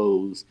won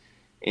those.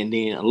 And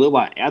then a little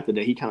while after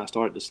that, he kind of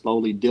started to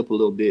slowly dip a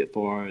little bit as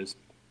far as,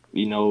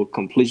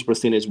 completion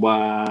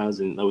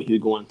percentage-wise. And he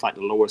was going to like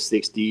the lower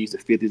 60s to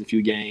 50s a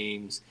few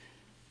games.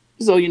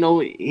 So,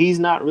 he's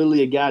not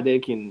really a guy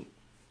that can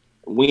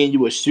win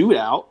you a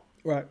shootout.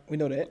 Right, we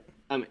know that.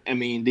 I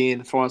mean,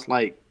 then as far as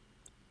like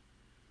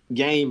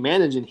game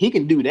managing, he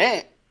can do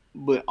that,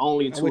 but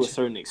only to a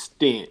certain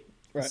extent.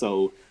 Right.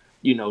 So,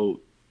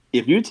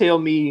 if you tell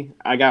me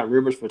I got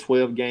Rivers for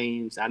 12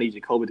 games, I need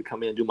Jacoby to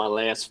come in and do my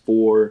last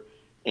 4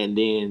 and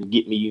then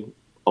get me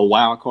a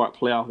wild card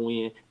playoff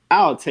win,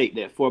 I'll take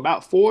that. For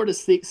about 4 to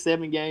 6,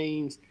 7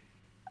 games,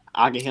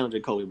 I can handle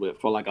Jacoby,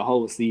 but for like a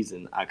whole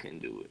season, I couldn't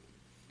do it.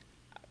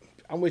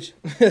 I'm with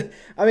you.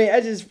 I mean,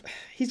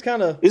 he's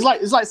kind of. It's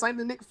like same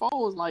to Nick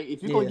Foles. Like,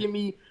 if you're gonna give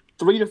me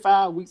 3 to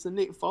 5 weeks of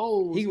Nick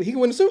Foles, he can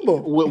win the Super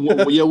Bowl.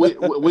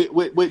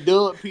 with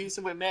Doug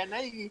Peterson, with Matt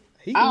Nagy,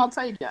 I'll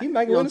take that. He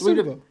might win the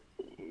Super Bowl.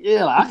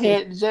 Yeah, I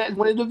had the Jacks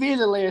win the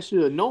division last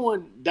year. No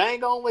one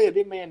dang on well,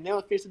 this man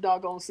never finished the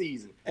doggone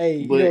season.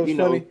 Hey, but,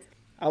 funny?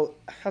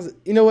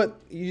 You know what?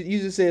 You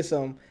just said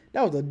something.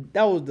 That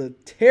was the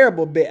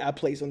terrible bet I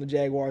placed on the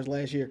Jaguars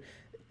last year.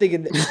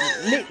 Thinking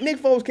that Nick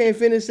Foles can't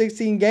finish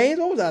 16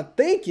 games. What was I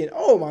thinking?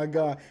 Oh my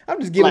God!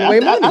 I'm just giving away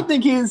money. I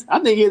think his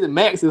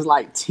max is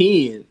like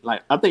 10.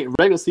 Like, I think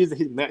regular season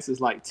his max is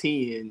like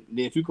 10.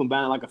 Then if you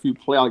combine like a few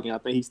playoff games, I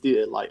think he's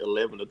still at like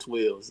 11 or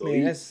 12. So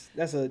man,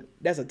 that's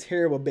a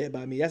terrible bet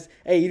by me.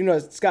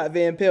 Scott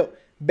Van Pelt,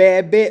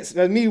 bad bets.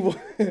 That's me.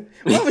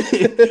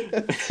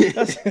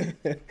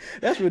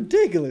 that's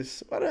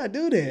ridiculous. Why did I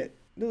do that?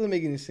 Doesn't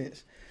make any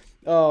sense.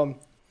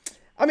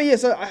 I mean, yeah.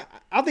 So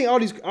I think all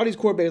these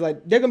quarterbacks,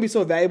 like, they're gonna be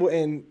so valuable,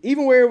 and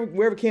even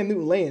wherever Cam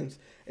Newton lands,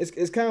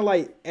 it's kind of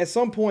like at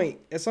some point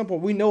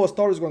we know a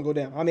starter's gonna go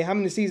down. I mean, how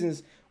many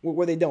seasons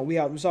where they don't? We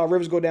saw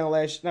Rivers go down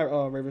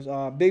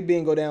Big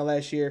Ben go down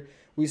last year.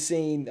 We've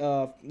seen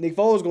Nick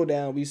Foles go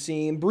down. We've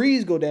seen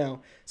Breeze go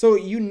down. So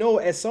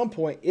at some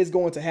point it's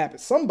going to happen.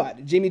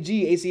 Somebody, Jimmy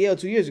G, ACL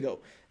 2 years ago,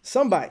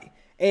 somebody.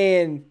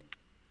 And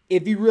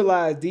if you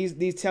realize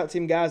these top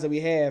team guys that we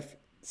have,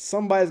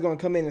 somebody's gonna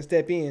come in and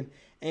step in.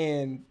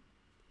 And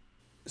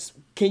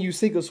can you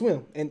sink or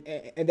swim? And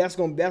that's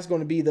going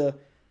to be the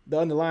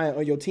underlying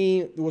of your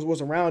team,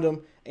 what's around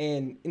them,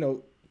 and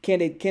can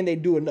they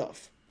do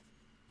enough?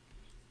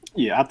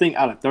 Yeah, I think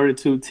out of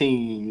 32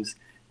 teams,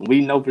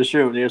 we know for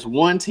sure there's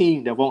one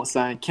team that won't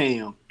sign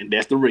Cam, and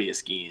that's the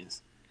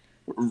Redskins.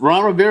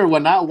 Ron Rivera will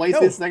not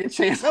waste his second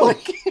chance.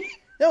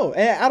 No,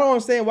 and I don't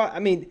understand why. I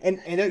mean, and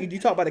you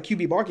talk about the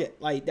QB market,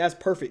 like, that's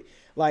perfect.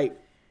 Like,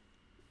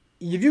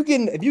 if you're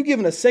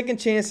given a second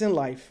chance in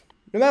life,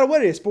 no matter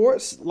what it is,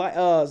 sports, like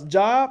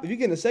job, if you're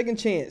getting a second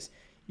chance,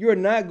 you're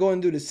not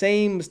going to do the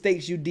same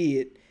mistakes you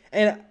did.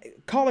 And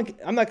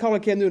I'm not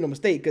calling Cam Newton a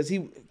mistake, because he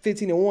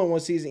 15-1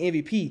 one season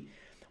MVP,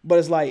 but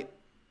it's like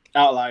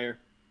outlier.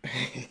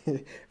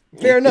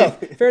 Fair enough.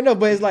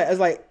 But it's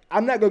like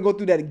I'm not gonna go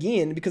through that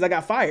again because I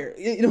got fired.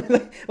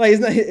 Like it's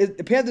not.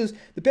 The Panthers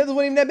wasn't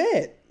even that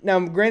bad. Now,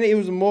 granted, it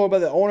was more about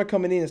the owner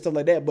coming in and stuff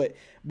like that.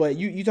 But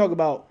you talk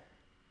about,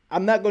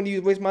 I'm not going to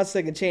waste my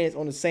second chance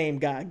on the same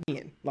guy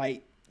again.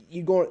 Like,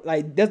 you going,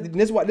 like,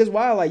 that's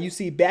why like you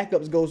see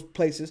backups go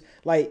places.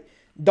 Like,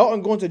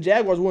 Dalton going to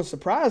Jaguars wouldn't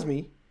surprise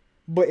me,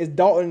 but it's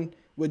Dalton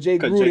with Jay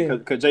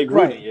Gruden. Jay Gruden,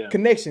 right, yeah.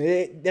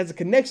 Connection. That's a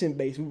connection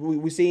base.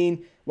 We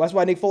seen. Well, that's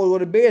why Nick Foles go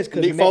to the Bears,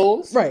 because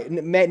Foles, right?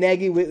 Matt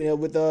Nagy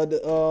with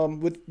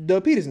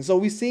Doug Peterson. So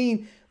we've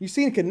seen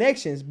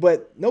connections,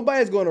 but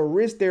nobody's going to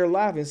risk their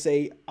life and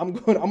say, I'm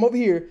over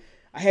here.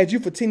 I had you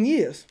for 10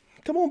 years.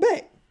 Come on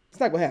back. It's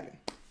not going to happen.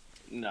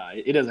 No,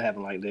 it doesn't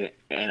happen like that.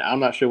 And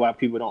I'm not sure why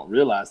people don't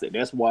realize that.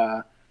 That's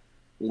why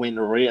when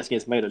the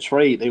Redskins made a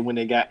trade, they went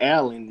and got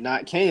Allen,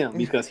 not Cam,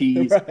 because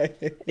he's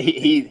right.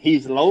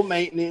 he's low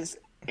maintenance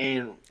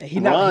and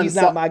he's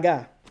not my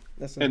guy.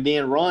 And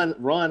then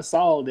Ron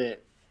saw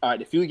that, all right,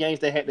 the few games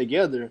they had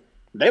together,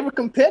 they were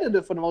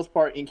competitive for the most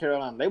part in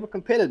Carolina. They were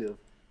competitive.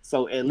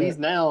 So at least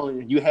now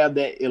you have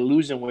that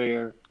illusion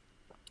where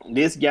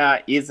this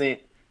guy isn't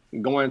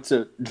going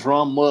to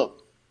drum up,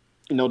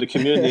 the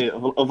community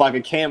of like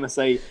a Cam and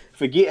say,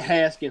 forget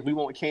Haskins, we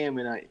want Cam,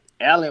 and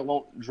Allen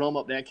won't drum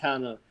up that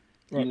kind of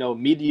you know,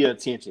 media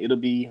attention. It'll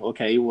be,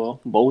 okay,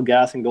 well, both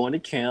guys can go into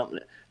camp.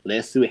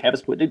 Let's see what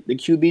happens with the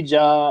QB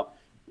job.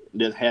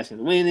 Does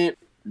Haskins win it?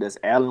 Does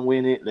Allen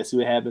win it? Let's see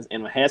what happens.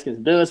 And when Haskins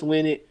does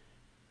win it,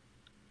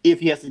 if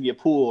he has to get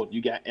pulled,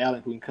 you got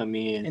Allen who can come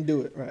in and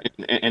do it, right?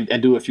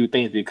 And do a few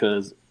things,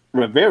 because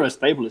Rivera's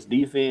stabilist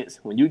defense,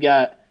 when you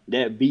got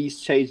that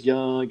beast Chase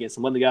Young and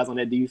some other guys on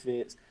that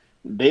defense,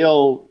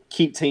 they'll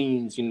keep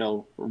teams, you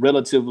know,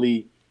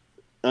 relatively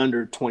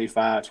under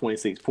 25,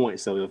 26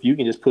 points. So if you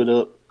can just put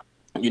up,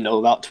 you know,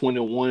 about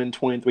 21,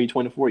 23,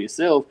 24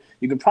 yourself,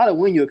 you can probably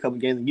win you a couple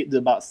games and get to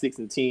about 6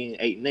 and 10,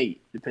 8 and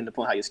 8, depending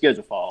upon how your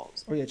schedule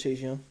falls. Oh yeah, Chase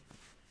Young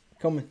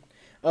coming.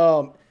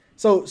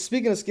 So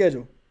speaking of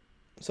schedule,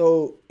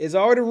 so it's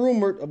already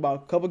rumored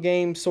about a couple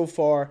games so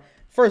far.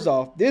 First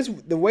off,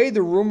 the way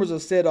the rumors are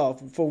set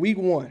off for week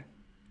 1,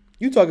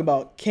 you talk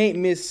about can't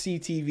miss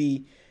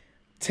CTV.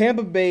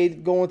 Tampa Bay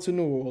going to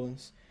New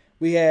Orleans.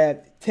 We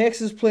have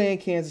Texas playing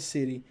Kansas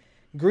City,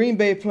 Green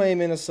Bay playing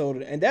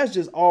Minnesota, and that's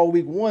just all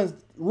week 1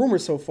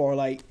 rumors so far.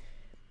 Like,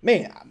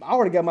 man, I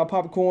already got my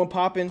popcorn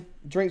popping,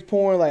 drinks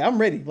pouring. Like, I'm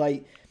ready.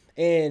 Like,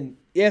 and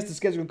yes, the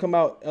schedule will come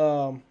out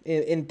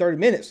in 30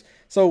 minutes.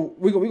 So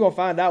we're gonna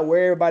find out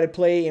where everybody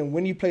play and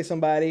when you play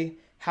somebody,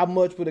 how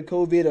much will the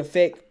COVID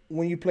affect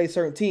when you play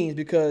certain teams,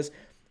 because,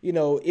 you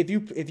know, if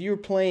you're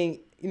playing,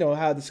 you know,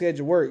 how the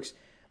schedule works,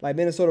 like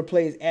Minnesota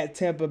plays at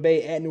Tampa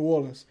Bay, at New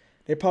Orleans,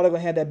 they're probably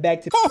going to have that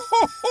back to...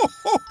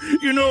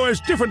 You know, as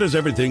different as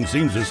everything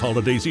seems this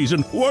holiday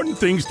season, one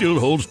thing still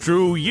holds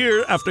true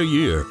year after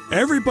year.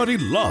 Everybody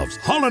loves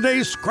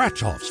holiday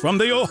scratch-offs from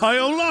the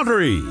Ohio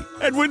Lottery.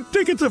 And with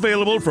tickets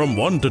available from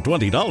 $1 to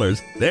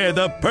 $20, they're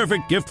the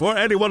perfect gift for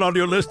anyone on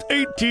your list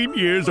 18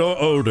 years or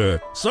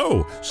older.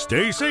 So,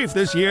 stay safe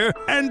this year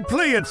and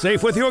play it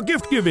safe with your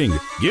gift giving.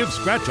 Give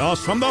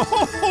scratch-offs from the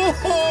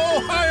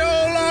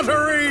Ohio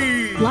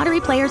Lottery!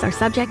 Lottery players are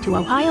subject to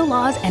Ohio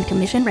laws and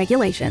commission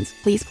regulations.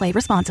 Please play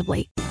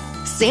responsibly.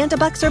 Santa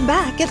Bucks are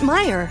back at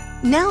Meijer.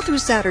 Now through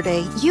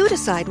Saturday, you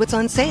decide what's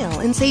on sale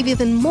and save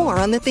even more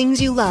on the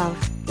things you love.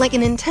 Like a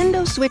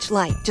Nintendo Switch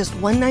Lite, just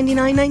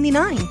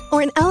 $199.99.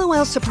 Or an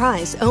LOL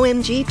Surprise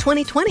OMG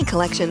 2020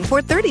 collection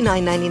for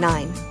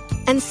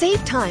 $39.99. And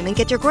save time and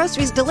get your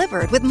groceries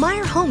delivered with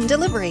Meijer Home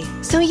Delivery,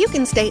 so you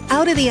can stay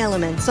out of the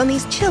elements on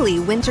these chilly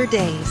winter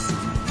days.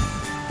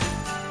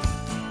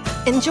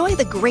 Enjoy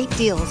the great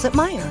deals at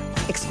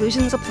Meijer.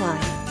 Exclusions apply.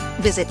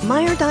 Visit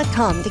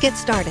Meijer.com to get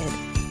started.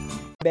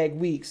 Back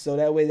weeks, so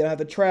that way they don't have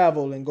to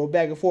travel and go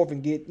back and forth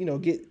and get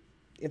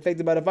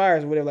infected by the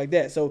virus or whatever like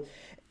that. So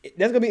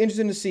that's gonna be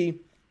interesting to see.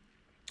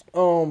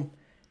 No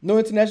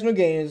international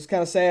games. It's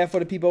kind of sad for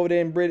the people over there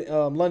in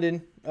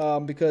London,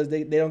 because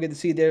they don't get to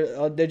see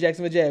their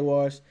Jacksonville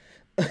Jaguars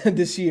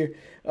this year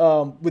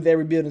with their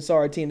rebuilding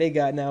sorry team they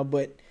got now.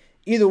 But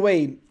either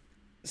way,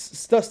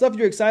 stuff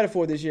you're excited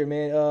for this year,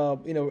 man.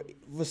 You know,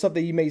 for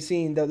something you may have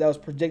seen that was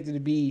projected to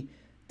be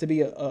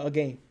a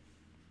game.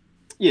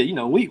 Yeah, you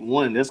know, week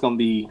 1, that's gonna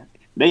be.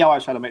 They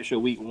always try to make sure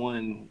week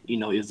 1, you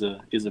know, is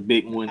a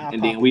big one,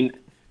 and then we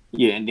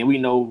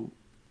know,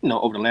 you know,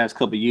 over the last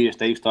couple of years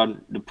they've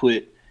started to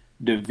put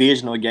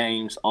divisional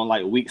games on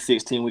like week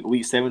 16,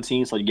 week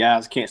 17, so you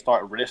guys can't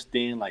start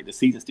resting. Like, the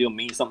season still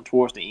means something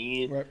towards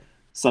the end. Right.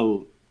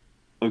 So,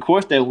 of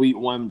course, that week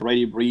 1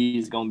 Brady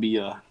Breeze is gonna be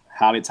a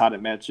highly touted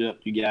matchup.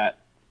 You got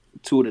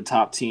 2 of the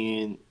top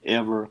 10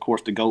 ever, of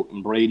course, the GOAT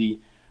and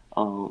Brady.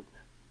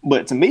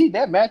 But to me,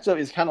 that matchup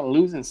is kind of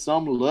losing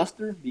some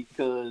luster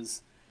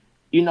because,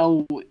 you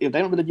know, if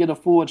they don't really get a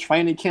full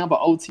training camp or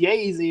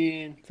OTAs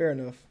in, fair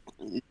enough.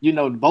 You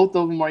know, both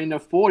of them are in their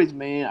 40s,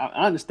 man.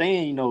 I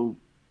understand, you know,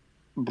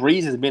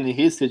 Breeze has been in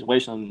his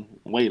situation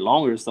way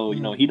longer, so, you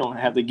know, he don't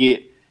have to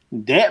get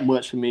that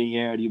much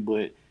familiarity.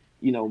 But,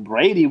 you know,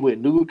 Brady with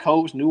new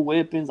coach, new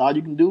weapons, all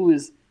you can do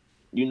is,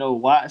 you know,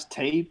 watch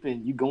tape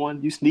and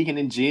you sneaking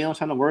in gyms,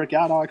 trying to work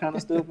out, all that kind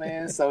of stuff,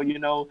 man. So, you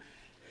know,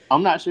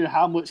 I'm not sure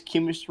how much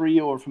chemistry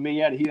or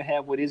familiarity he'll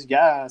have with his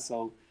guys.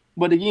 So,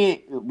 but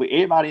again, with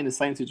everybody in the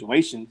same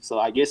situation, so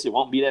I guess it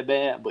won't be that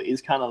bad. But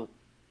it's kind of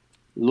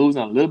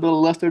losing a little bit of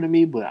luster to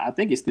me. But I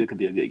think it still could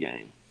be a good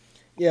game.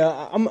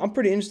 Yeah, I'm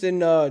pretty interested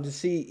to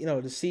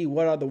see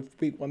what are the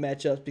week 1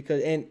 matchups,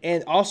 because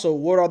and also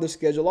what are the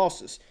schedule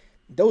losses.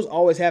 Those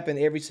always happen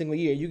every single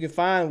year. You can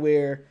find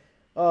where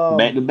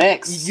back to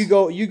backs. You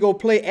go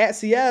play at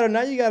Seattle.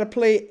 Now you got to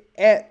play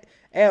at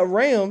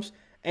Rams.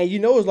 And you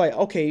know, it's like,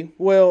 okay,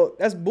 well,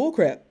 that's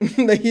bullcrap.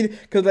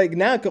 Because like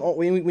now,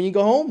 when you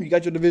go home, you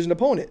got your division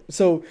opponent.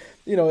 So,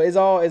 you know, it's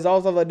all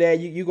stuff like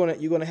that. You're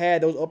gonna have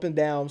those up and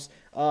downs.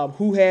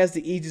 Who has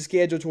the easy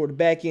schedule toward the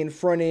back end,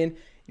 front end?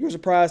 Your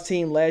surprise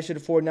team last year,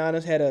 the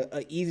 49ers, had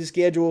a easy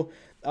schedule.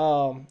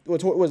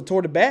 Was it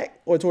toward the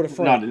back or toward the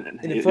front? No,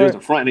 it was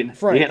the front. And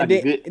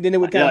then it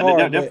was kind of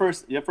hard.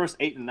 Their first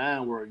 8 and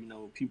 9 were, you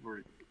know, people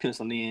were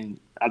penciling in.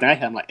 I think I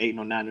had them like 8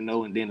 or 9 and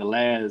 0, and then the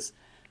last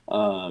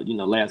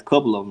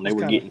couple of them, they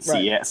were getting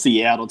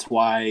Seattle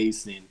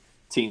twice and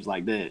teams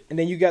like that. And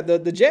then you got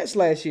the Jets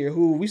last year,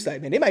 who we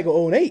said, man, they might go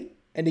 0-8.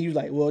 And then you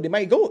like, well, they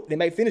might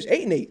finish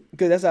 8-8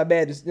 because that's how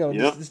bad this,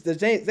 the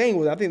thing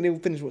was. I think they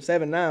finished with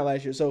 7-9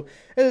 last year, so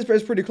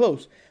it's pretty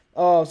close.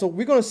 So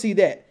we're gonna see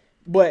that.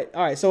 But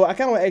all right, so I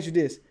kind of want to ask you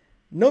this: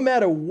 no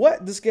matter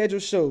what the schedule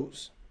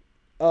shows,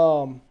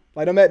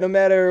 like no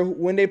matter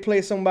when they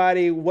play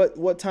somebody,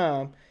 what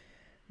time,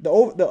 the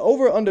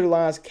over under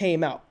lines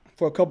came out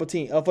for a couple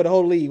teams, for the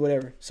whole league,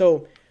 whatever.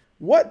 So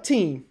what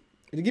team?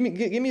 Give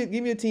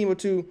me a team or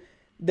two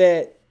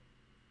that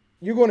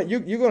you're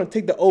gonna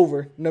take the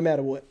over no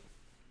matter what.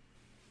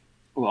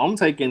 Well, I'm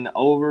taking the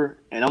over,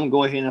 and I'm gonna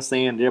go ahead and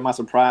saying they're my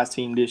surprise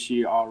team this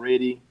year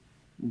already.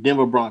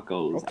 Denver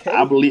Broncos. Okay.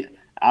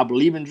 I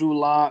believe in Drew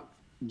Lock,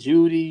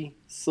 Judy,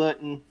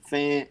 Sutton,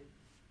 Fant,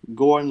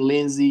 Gordon,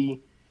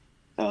 Lindsey,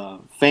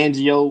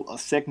 Fangio, a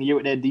second year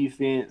with that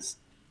defense.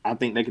 I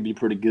think they could be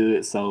pretty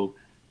good. So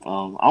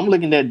I'm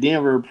looking at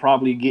Denver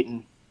probably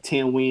getting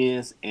 10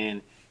 wins,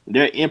 and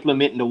they're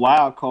implementing the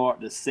wild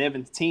card, the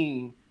 7th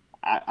team.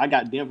 I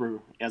got Denver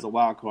as a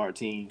wild card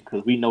team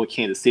because we know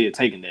Kansas City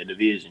taking that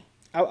division.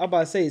 I'm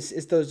about to say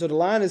so the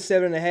line is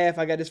 7.5.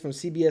 I got this from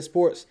CBS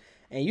Sports,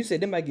 and you said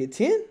they might get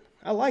 10.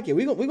 I like it.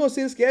 We're gonna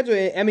see the schedule.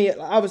 And, I mean,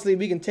 obviously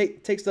we can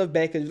take stuff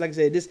back because, like I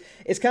said,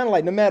 it's kind of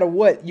like no matter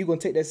what, you're gonna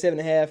take that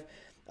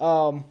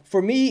 7.5.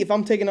 For me, if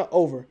I'm taking it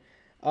over,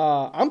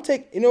 I'm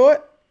taking. You know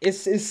what?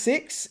 It's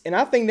 6, and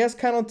I think that's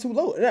kind of too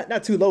low.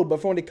 Not too low, but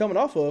from what they're coming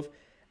off of,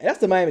 and that's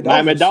the Miami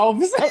Dolphins. Miami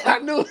Dolphins. I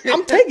knew it.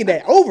 I'm taking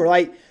that over.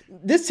 Like,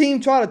 this team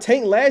tried to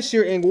tank last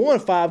year and won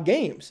 5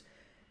 games.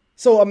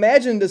 So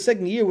imagine the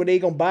second year where they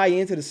gonna buy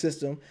into the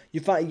system.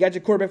 You got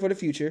your quarterback for the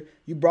future.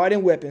 You brought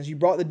in weapons. You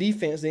brought the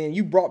defense in.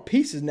 You brought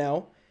pieces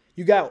now.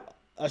 You got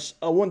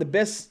one of the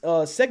best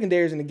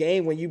secondaries in the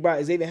game when you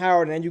brought Xavier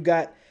Howard, and then you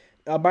got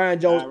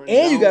Byron Jones,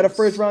 you got a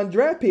first-round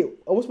draft pick.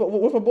 What's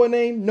my boy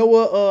name?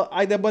 Noah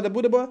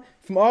Buddha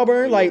from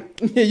Auburn. Yeah.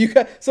 Like, you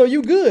got, so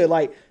you good.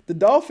 Like, the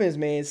Dolphins,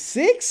 man,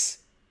 6?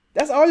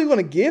 That's all you're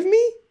gonna give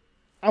me?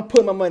 I'm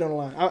putting my money on the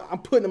line. I'm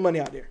putting the money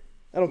out there.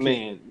 I don't care.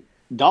 Man,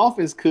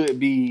 Dolphins could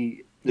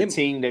be the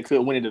team that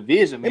could win a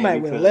division, man. They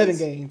might win 11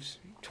 games,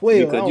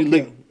 12. Because you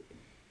look,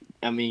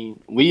 I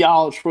mean, we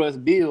all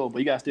trust Bill, but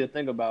you got to still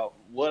think about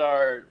what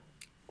are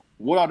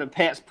the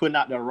Pats putting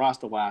out their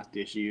roster-wise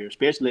this year,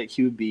 especially at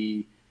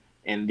QB,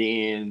 and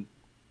then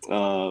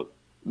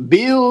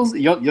Bills,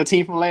 your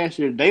team from last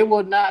year, they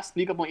will not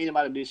sneak up on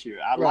anybody this year.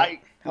 I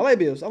like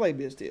Bills. I like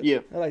Bills still. Yeah,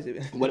 I like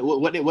Bills.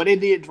 What they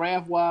did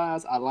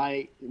draft-wise, I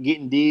like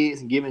getting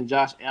Diggs and giving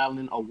Josh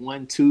Allen a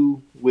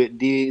 1-2 with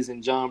Diggs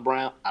and John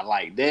Brown. I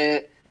like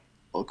that.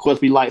 Of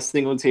course, we like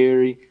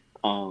Singletary.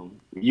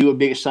 You a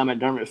big Sean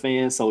McDermott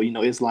fan, so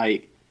it's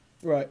like.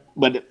 Right.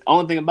 But the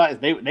only thing about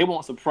it is they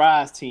won't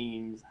surprise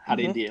teams how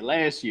they did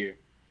last year.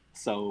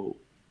 So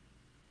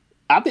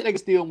I think they can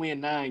still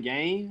win 9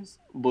 games,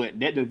 but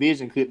that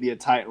division could be a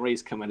tight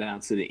race coming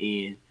down to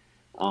the end.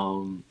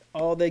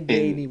 All they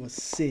gave me was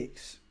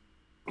 6.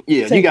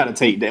 Yeah, you got to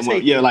take that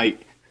one. Yeah,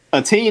 like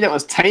a team that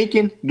was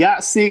tanking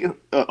got 6.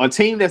 A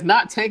team that's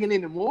not tanking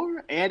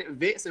anymore, added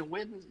vets and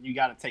weapons, you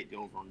got to take the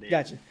over on that.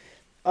 Gotcha.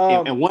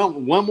 And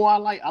one more I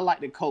like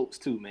the Colts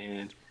too,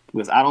 man.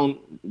 Because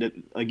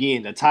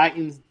the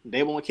Titans,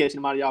 they won't catch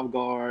anybody off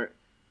guard.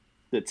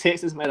 The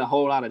Texans made a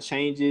whole lot of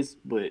changes,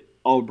 but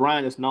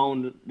O'Brien is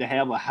known to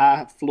have a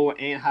high floor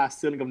and high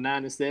ceiling of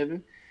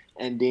 9-7.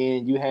 And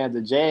then you have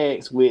the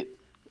Jags with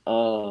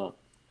what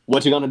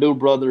you gonna do,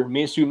 brother?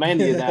 Minshew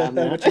Mania down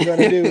there. What you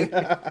gonna do?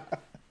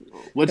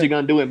 What you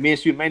gonna do when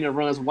Minshew Mania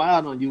runs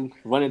wild on you,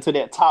 run into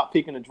that top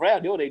pick in the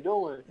draft? What they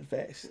doing?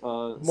 Facts.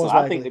 So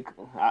I think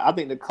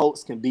the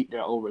Colts can beat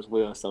their over as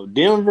well. So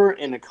Denver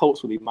and the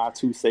Colts will be my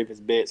 2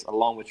 safest bets,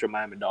 along with your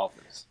Miami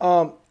Dolphins.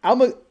 I'm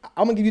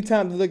gonna give you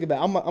time to look at it.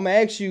 I'm gonna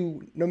ask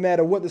you, no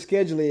matter what the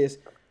schedule is,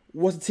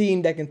 what's the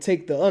team that can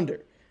take the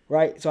under,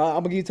 right? So I'm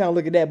gonna give you time to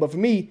look at that. But for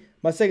me,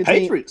 my second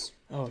Patriots.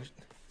 team.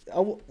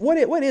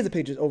 What is the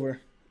Patriots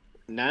over?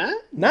 9?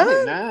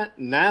 9?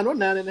 9 or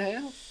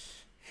 9.5.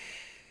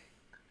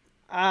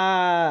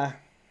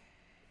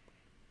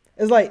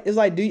 It's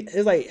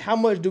like how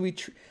much do we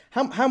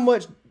how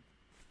much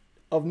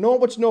of knowing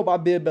what you know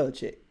about Bill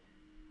Belichick?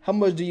 How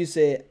much do you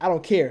say I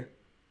don't care?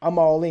 I'm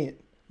all in.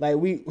 Like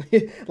we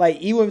like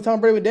even if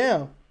Tom Brady went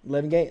down,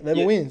 11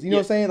 wins. You know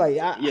what I'm saying? Like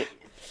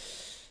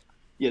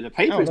the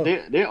Patriots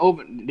they're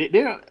over.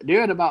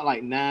 They're at about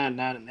like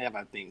 9.5,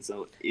 I think.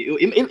 So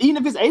even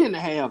if it's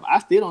 8.5, I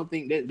still don't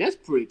think that's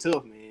pretty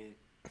tough, man.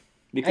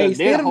 Because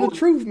the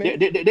truth, man.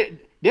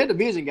 Their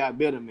division got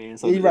better, man.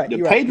 So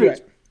the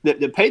Patriots,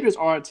 the Patriots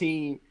are a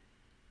team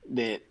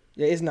that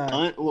it's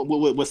not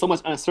with so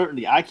much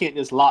uncertainty. I can't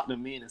just lock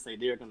them in and say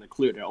they're going to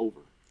clear their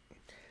over.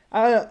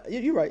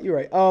 You're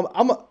right.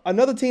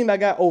 Another team I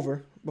got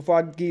over before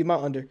I give you my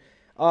under.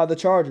 The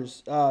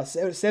Chargers,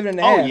 7.5.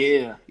 Oh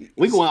yeah,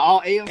 we going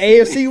all AFC.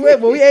 AFC,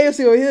 well, we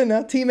AFC over here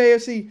now, Team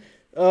AFC.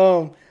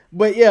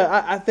 But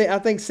yeah, I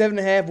think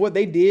 7.5. What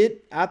they did,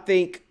 I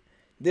think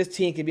this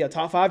team can be a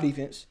top 5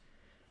 defense.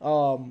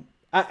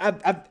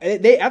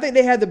 I think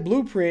they had the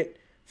blueprint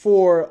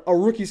for a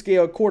rookie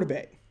scale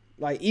quarterback.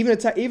 Like even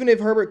if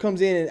Herbert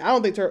comes in, and I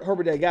don't think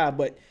Herbert that guy,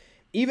 but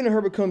even if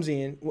Herbert comes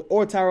in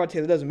or Tyrod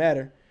Taylor, doesn't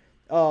matter.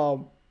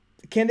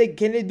 Can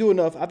they do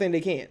enough? I think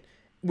they can.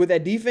 With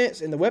that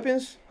defense and the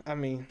weapons, I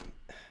mean,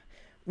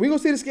 we're going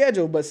to see the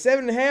schedule, but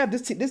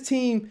 7.5, this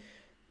team,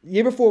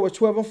 year before was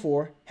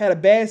 12-4, had a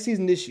bad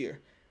season this year.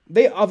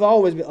 They have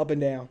always been up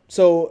and down.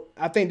 So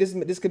I think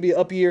this could be an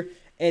up year.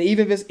 And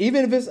even if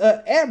it's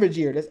an average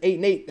year, that's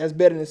 8-8, that's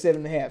better than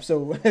 7.5.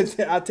 So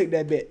I'll take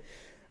that bet.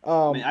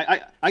 Man,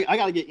 I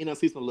got to get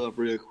NFC some love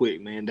real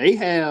quick, man. They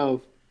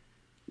have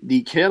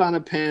the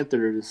Carolina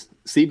Panthers,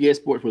 CBS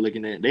Sports we're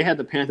looking at. They have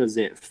the Panthers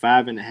at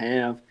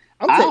 5.5.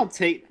 I'll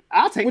take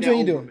what that you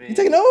over, doing? man. You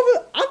taking the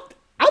over?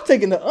 I'm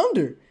taking the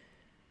under.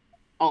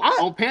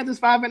 On Panthers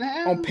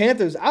 5.5? On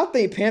Panthers, I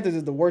think Panthers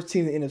is the worst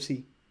team in the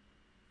NFC.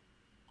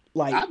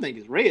 Like, I think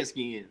it's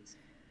Redskins.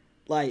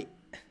 Like,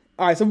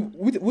 all right, so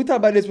we talked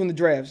about this when the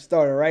draft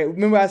started, right?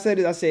 Remember I said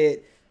it? I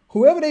said,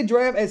 whoever they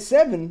draft at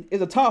 7 is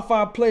a top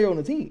 5 player on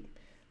the team.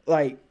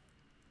 Like,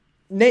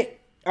 Nate.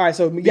 All right,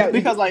 so we got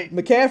because like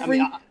McCaffrey,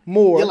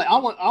 Moore. Yeah, like I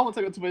want to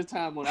take up too much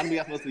time on. I know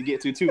that's supposed to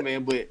get to too,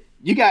 man. But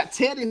you got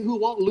Teddy who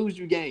won't lose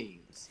you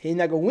games. He's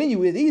not gonna win you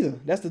with either.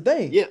 That's the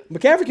thing. Yeah,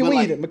 McCaffrey can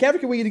win you. McCaffrey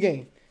can win you the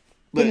game.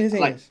 Put it in his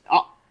hands.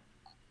 Like,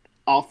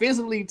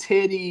 offensively,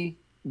 Teddy,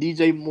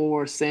 DJ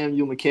Moore,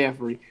 Samuel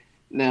McCaffrey.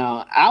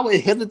 Now I would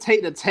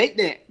hesitate to take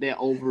that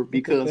over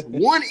because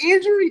one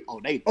injury,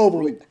 they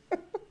over.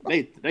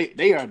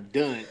 They are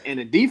done, and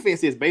the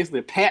defense is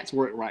basically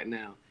patchwork right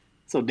now.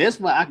 So that's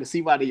why I can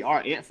see why they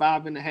are at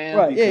 5.5.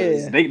 Right,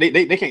 because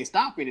yeah. they can't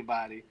stop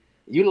anybody.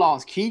 You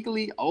lost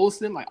Kuechly,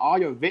 Olsen, like all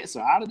your vets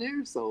are out of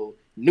there. So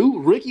new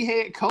rookie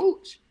head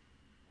coach.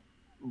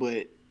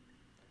 But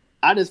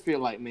I just feel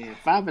like, man,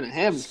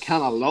 5.5 is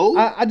kind of low.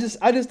 I just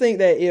think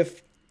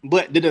that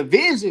but the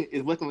division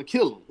is what's gonna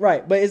kill them.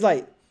 Right, but it's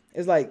like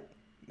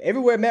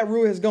everywhere Matt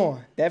Rule has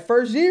gone, that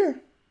first year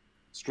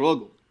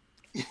struggle.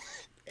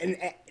 And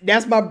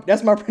that's my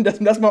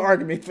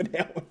argument for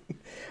that one.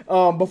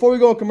 Before we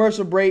go on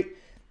commercial break,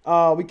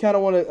 we kind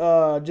of want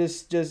to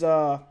just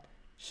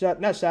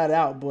not shout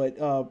out,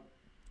 but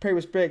pay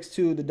respects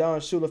to the Don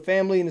Shula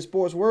family in the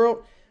sports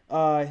world.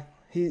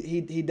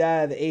 He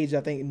died at the age, I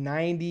think,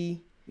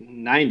 90.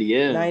 90,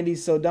 yeah. 90.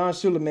 So Don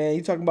Shula, man,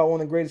 you talking about one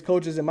of the greatest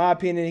coaches in my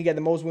opinion. He got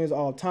the most wins of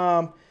all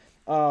time.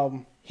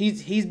 He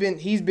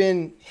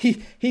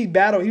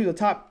battled. He was a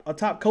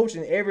top coach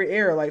in every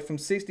era, like from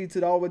 60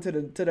 to all the way to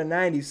the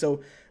 90s.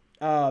 So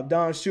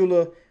Don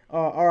Shula,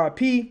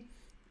 RIP.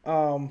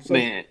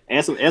 Man,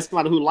 as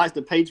somebody who likes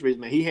the Patriots,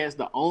 man, he has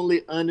the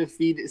only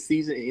undefeated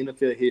season in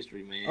NFL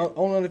history, man.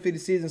 Only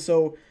undefeated season.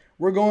 So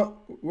we're going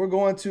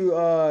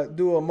to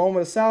do a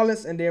moment of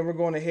silence, and then we're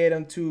going to head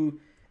into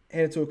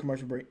a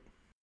commercial break.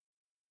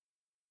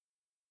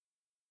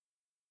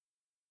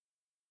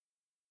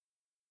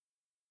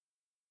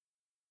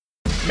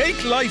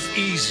 Make life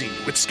easy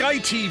with Sky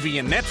TV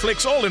and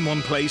Netflix all in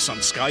one place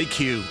on Sky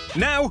Q.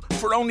 Now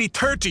for only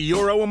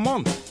 €30 a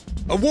month.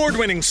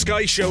 Award-winning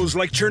Sky shows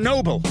like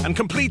Chernobyl and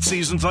complete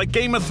seasons like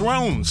Game of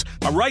Thrones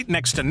are right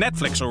next to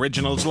Netflix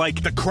originals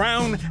like The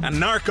Crown and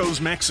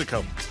Narcos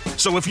Mexico.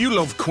 So if you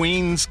love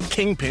queens,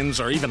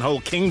 kingpins, or even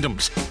whole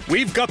kingdoms,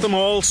 we've got them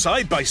all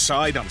side by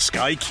side on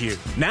Sky Q.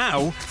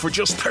 Now for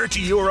just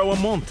 €30 a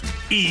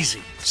month.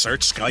 Easy.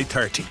 Search Sky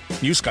 30.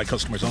 New Sky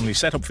customers only.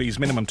 Setup fees,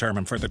 minimum term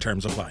and further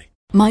terms apply.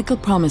 Michael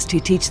promised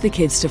he'd teach the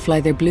kids to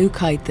fly their blue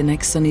kite the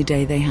next sunny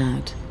day they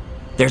had.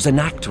 There's a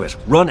knack to it.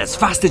 Run as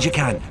fast as you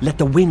can. Let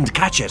the wind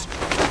catch it.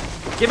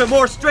 Give it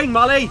more string,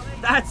 Molly.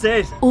 That's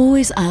it.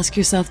 Always ask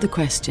yourself the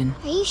question.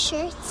 Are you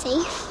sure it's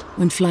safe?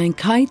 When flying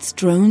kites,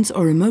 drones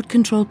or remote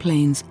control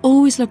planes,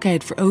 always look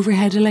out for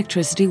overhead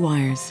electricity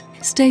wires.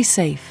 Stay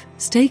safe.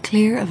 Stay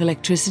clear of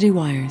electricity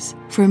wires.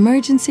 For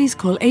emergencies,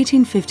 call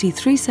 1850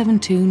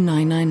 372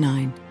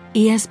 999.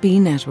 ESB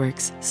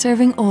Networks,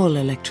 serving all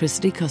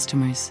electricity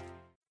customers.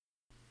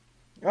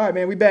 All right,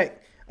 man, we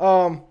back.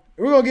 We're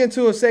going to get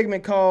into a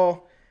segment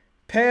called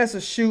Pass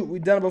or Shoot.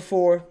 We've done it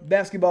before,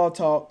 basketball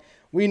talk.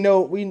 We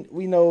know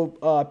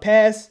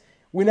pass,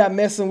 we're not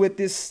messing with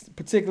this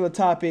particular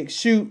topic.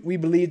 Shoot, we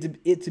believe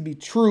it to be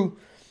true.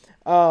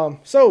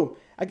 So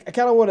I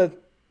kind of want to,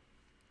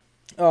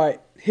 all right,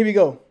 here we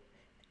go.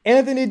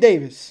 Anthony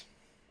Davis,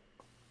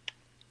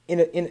 in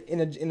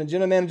a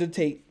general manager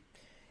take,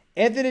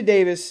 Anthony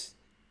Davis,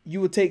 you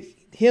would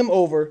take him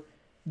over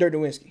Dirk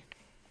Nowitzki.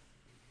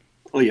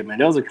 Oh yeah, man,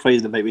 that was a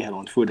crazy debate we had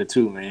on Twitter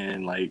too,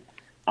 man. Like,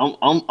 we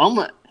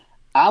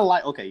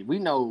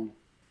know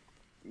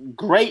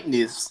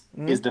greatness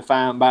is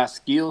defined by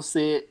skill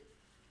set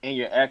and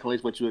your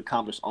accolades, what you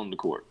accomplish on the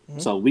court. Mm-hmm.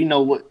 So we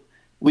know,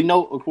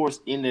 of course,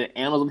 in the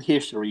annals of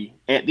history,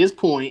 at this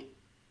point,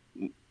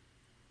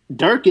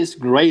 Dirk is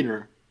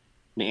greater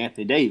than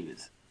Anthony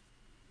Davis.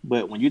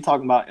 But when you're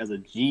talking about as a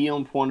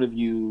GM point of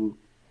view,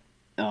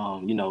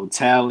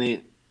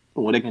 talent,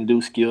 what they can do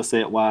skill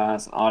set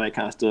wise, all that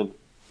kind of stuff,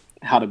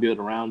 how to build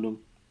around them,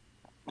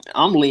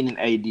 I'm leaning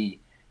AD.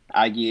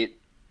 I get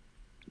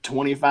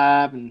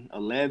 25 and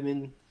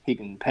 11. He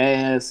can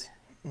pass.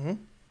 Mm-hmm.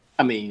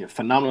 I mean,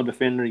 phenomenal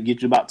defender. He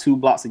gets you about 2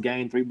 blocks a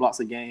game, 3 blocks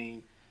a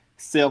game.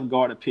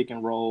 Self-guard a pick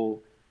and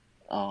roll.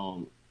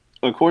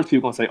 Of course,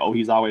 people gonna say, "Oh,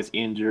 he's always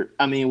injured."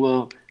 I mean,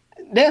 well,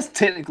 that's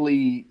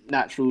technically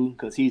not true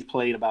because he's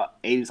played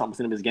about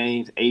 80% of his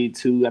games,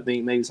 82, I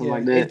think, maybe something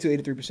like that. 82,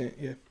 83%,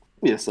 yeah.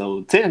 Yeah,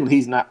 so technically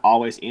he's not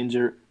always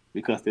injured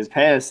because this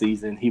past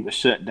season he was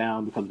shut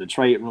down because of the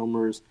trade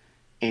rumors.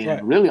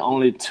 And really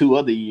only 2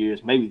 other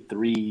years, maybe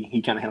 3,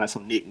 he kind of had like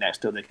some knick-knack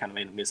stuff that kind of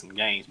made him miss some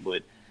games.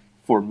 But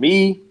for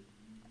me,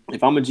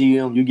 if I'm a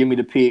GM, you give me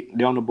the pick,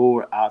 they're on the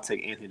board, I'll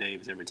take Anthony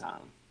Davis every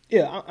time.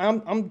 Yeah,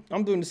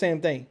 I'm doing the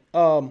same thing.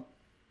 The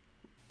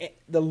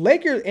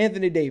Lakers'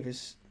 Anthony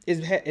Davis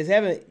is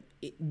having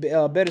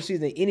a better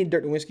season than any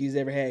Dirk Nowitzki has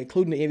ever had,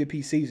 including the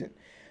MVP season.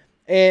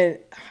 And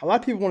a lot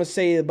of people want to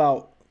say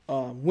about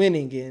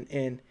winning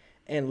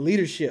and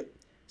leadership.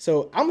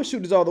 So I'm gonna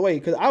shoot this all the way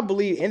because I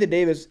believe Anthony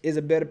Davis is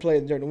a better player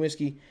than Dirk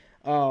Nowitzki.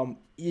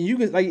 You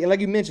can like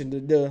you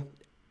mentioned, the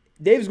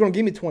Davis is gonna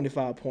give me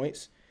 25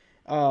 points,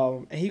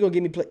 and he's gonna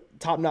give me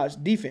top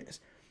notch defense.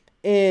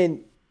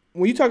 And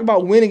when you talk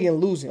about winning and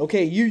losing,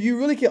 okay, you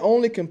really can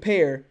only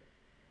compare.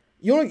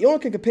 You only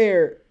can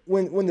compare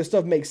when the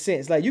stuff makes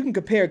sense. Like you can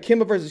compare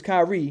Kemba versus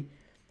Kyrie,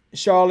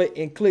 Charlotte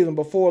and Cleveland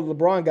before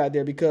LeBron got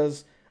there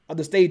because of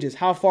the stages.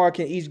 How far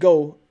can each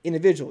go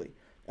individually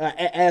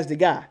as the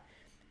guy?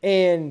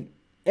 And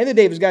Anthony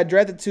Davis got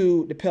drafted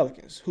to the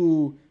Pelicans,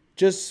 who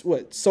just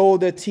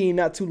sold their team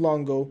not too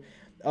long ago.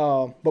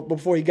 But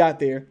before he got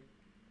there,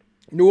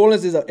 New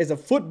Orleans is a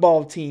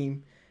football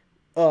team.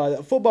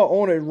 The football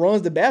owner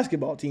runs the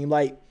basketball team.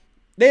 Like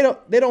they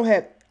don't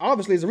have.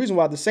 Obviously, there's a reason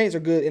why the Saints are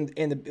good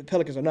and the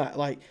Pelicans are not.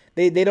 Like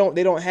they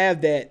don't have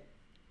that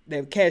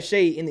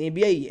cachet in the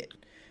NBA yet.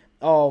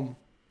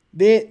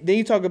 Then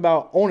you talk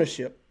about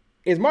ownership.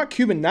 Is Mark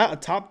Cuban not a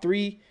top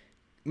 3,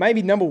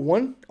 maybe number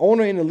 1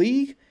 owner in the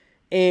league?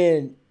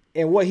 And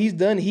what he's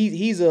done,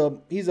 he's a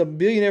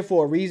billionaire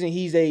for a reason.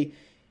 He's a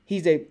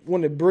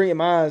one of the brilliant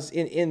minds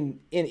in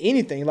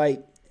anything.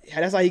 Like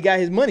that's how he got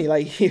his money.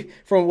 Like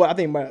from what I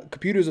think my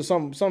computers or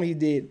something he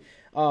did.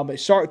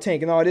 Shark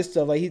Tank and all this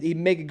stuff. Like he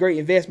make a great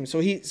investment. So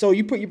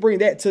you bring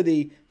that to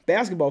the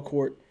basketball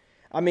court.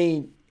 I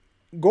mean,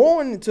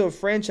 going into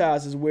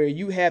franchises where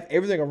you have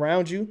everything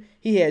around you.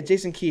 He had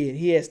Jason Kidd.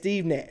 He had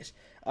Steve Nash.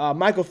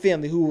 Michael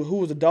Finley, who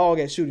was a dog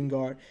at shooting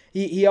guard.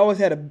 He always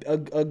had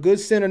a good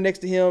center next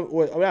to him,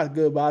 or not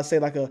good, but I'd say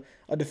like a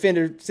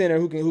defender center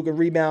who can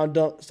rebound,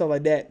 dunk, stuff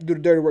like that, do the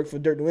dirty work for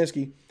Dirk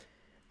Nowitzki.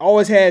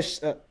 Always had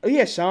he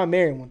had Sean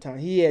Marion one time.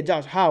 He had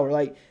Josh Howard.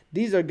 Like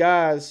these are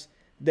guys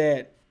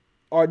that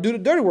do the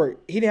dirty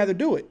work. He didn't have to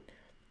do it.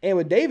 And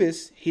with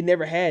Davis, he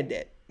never had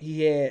that.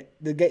 He had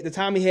the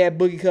time he had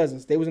Boogie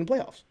Cousins. They was in the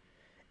playoffs,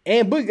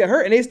 and Boogie got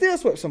hurt, and they still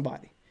swept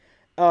somebody.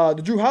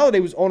 The Drew Holiday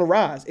was on the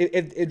rise.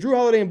 If Drew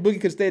Holiday and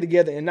Boogie could stay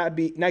together and not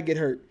get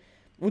hurt,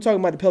 we're talking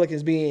about the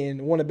Pelicans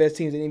being one of the best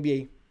teams in the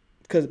NBA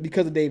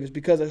because of Davis,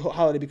 because of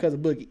Holiday, because of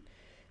Boogie.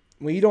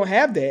 When you don't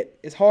have that,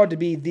 it's hard to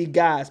be the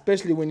guy,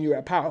 especially when you're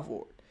a power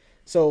forward.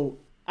 So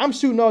I'm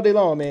shooting all day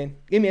long, man.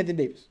 Give me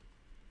Anthony Davis.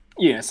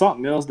 Yeah,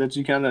 something else that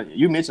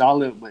you mentioned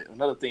all of it, but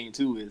another thing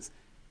too is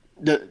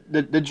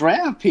the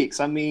draft picks.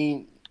 I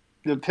mean,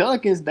 the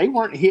Pelicans, they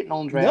weren't hitting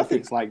on draft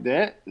picks like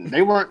that.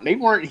 They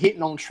weren't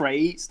hitting on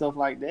trades, stuff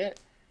like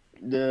that.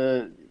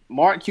 The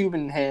Mark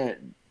Cuban had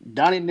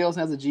Donnie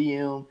Nelson as a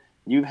GM.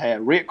 You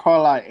had Rick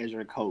Carlisle as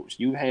your coach.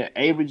 You had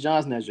Avery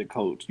Johnson as your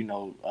coach.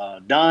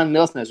 Don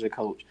Nelson as your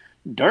coach.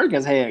 Dirk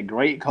has had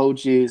great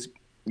coaches.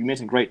 You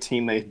mentioned great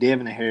teammates: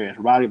 Devin Harris,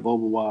 Roddy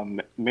Vogel,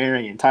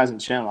 Marion, Tyson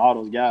Chandler, all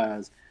those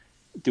guys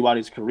throughout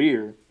his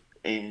career.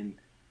 And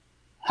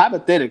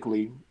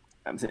hypothetically,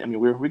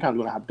 we're kind of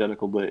going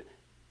hypothetical, but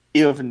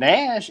if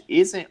Nash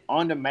isn't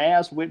on the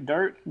Mavs with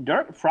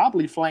Dirk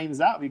probably flames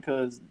out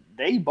because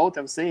they both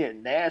have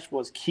said Nash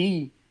was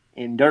key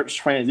in Dirk's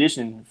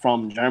transition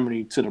from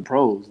Germany to the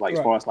pros. Like, right.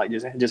 As far as like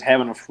just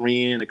having a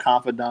friend, a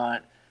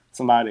confidant,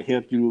 somebody to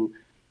help you,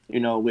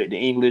 with the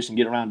English and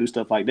get around and do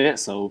stuff like that.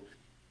 So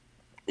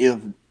if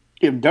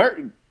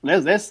Dirk,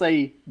 let's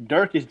say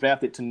Dirk is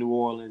drafted to New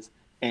Orleans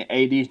and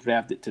AD is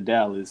drafted to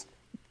Dallas,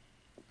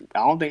 I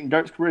don't think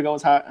Dirk's career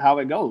goes how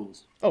it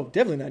goes. Oh,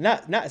 definitely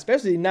not. Not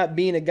especially not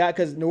being a guy,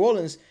 because New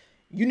Orleans,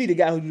 you need a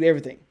guy who do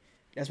everything.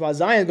 That's why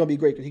Zion's gonna be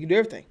great, because he can do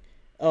everything.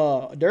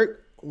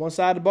 Dirk, one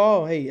side of the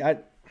ball. Hey,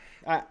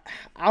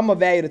 I'm a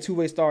value the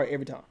two-way star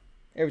every time.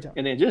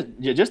 And then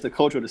just the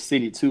culture of the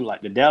city too,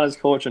 like the Dallas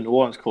culture, New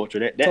Orleans culture,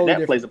 that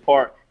totally plays a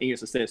part in your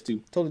success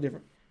too. Totally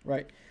different,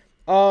 right?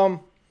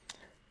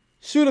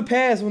 Shoot a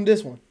pass on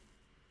this one.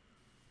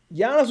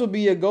 Giannis will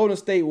be a Golden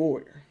State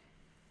Warrior.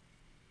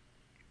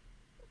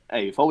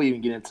 Hey, before we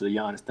even get into the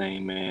Giannis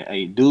thing,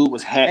 man, dude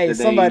was hacked today.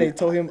 Somebody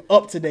told him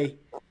up today.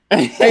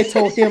 They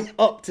told him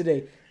up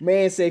today.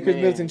 Man said Chris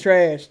Middleton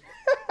trash.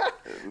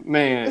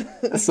 Man,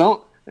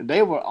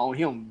 they were on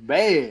him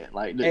bad.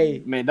 Like,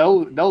 man,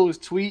 those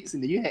tweets,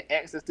 and you had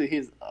access to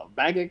his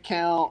bank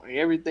account and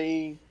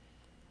everything.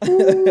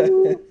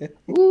 Ooh,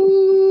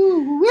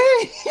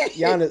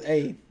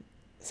 Giannis,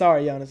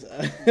 sorry, Giannis.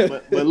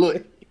 but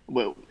look,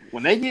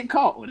 when they get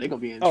caught, they're gonna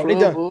be in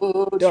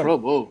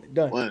trouble.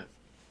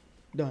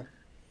 Done.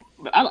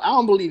 But I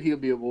don't believe he'll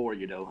be a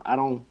Warrior though. I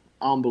don't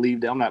I don't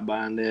believe that. I'm not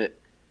buying that.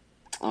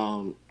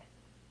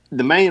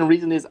 The main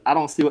reason is I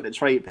don't see what the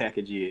trade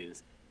package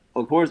is.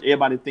 Of course,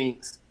 everybody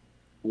thinks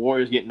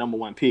Warriors get number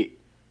 1 pick,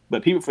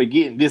 but people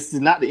forgetting this is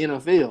not the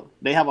NFL.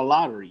 They have a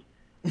lottery.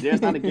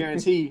 There's not a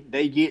guarantee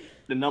they get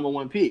the number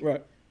 1 pick.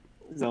 Right.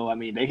 So I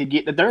mean, they could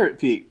get the 3rd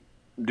pick.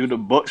 Do the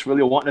Bucks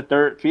really want the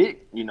 3rd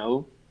pick? You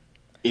know,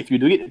 if you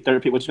do get the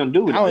 3rd pick, what you gonna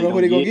do with it? I don't know who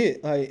they're gonna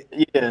get. Like,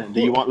 yeah.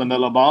 Do you want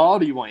LaMelo Ball?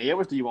 Do you want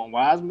Edwards? Do you want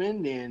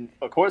Wiseman? Then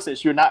of course,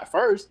 since you're not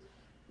first,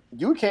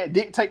 you can't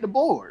dictate the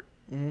board.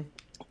 Mm-hmm.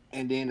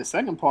 And then the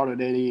second part of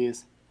that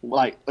is,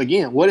 like,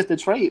 again, what is the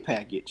trade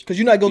package? Because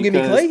you're not going to give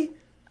me Clay.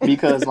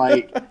 Because,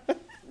 like,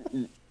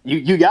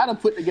 you got to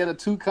put together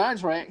 2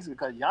 contracts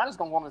because Giannis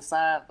going to want to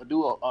sign or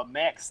do a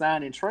max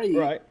sign and trade.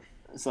 Right.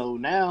 So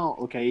now,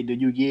 okay, do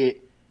you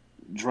get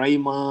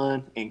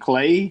Draymond and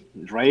Clay,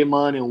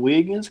 Draymond and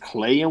Wiggins,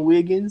 Clay and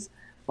Wiggins?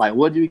 Like,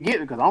 what do you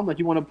get? Because I don't think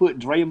you want to put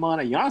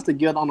Draymond and Giannis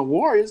together on the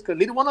Warriors because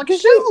neither one of them can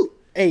shoot.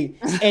 Hey,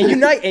 and you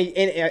not and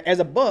as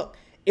a Buck,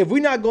 if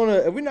we're not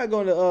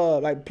gonna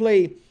like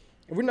play,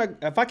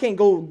 if I can't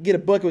go get a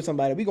bucket with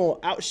somebody, we're gonna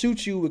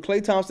outshoot you with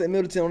Klay Thompson and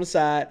Middleton on the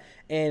side,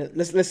 and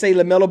let's say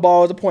LaMelo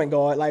Ball is a point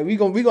guard. Like we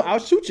gonna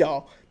outshoot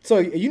y'all. So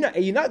you're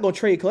not gonna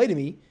trade Klay to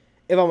me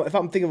if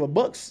I'm thinking of a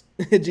Bucks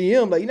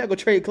GM. Like you're not gonna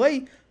trade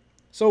Klay.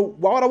 So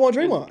why would I want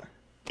Draymond?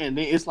 And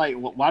then it's like,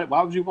 why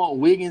would you want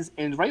Wiggins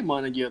and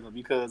Draymond together?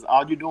 Because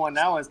all you're doing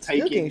now is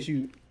taking. Still can't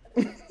shoot.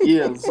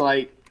 Yeah, it's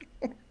like.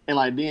 And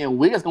like then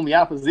Wiggins gonna be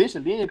out of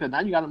position then because now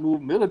you got to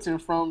move Middleton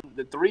from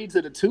the 3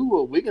 to the 2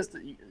 or Wiggins.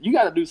 You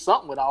got to do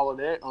something with all of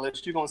that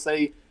unless you're gonna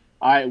say,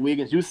 all right,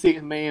 Wiggins, you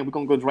 6th man. We're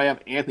gonna go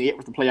draft Anthony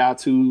Edwards to play our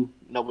 2, you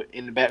know,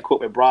 in the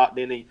backcourt with Brock.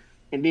 And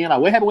then like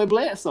what happened with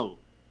Bledsoe?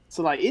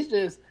 So like it's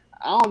just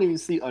I don't even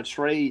see a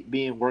trade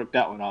being worked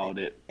out with all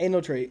that. Ain't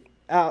no trade.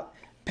 Out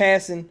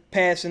passing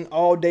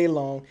all day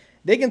long.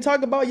 They can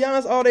talk about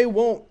Giannis all they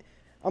want.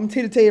 I'm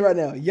here to tell you right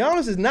now,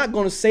 Giannis is not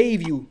gonna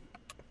save you.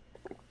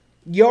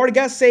 You already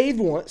got saved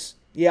once.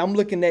 Yeah, I'm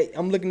looking at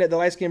the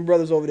light-skinned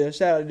brothers over there.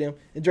 Shout out to them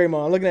and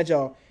Draymond. I'm looking at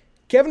y'all.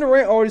 Kevin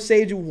Durant already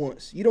saved you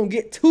once. You don't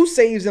get 2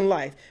 saves in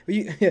life.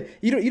 You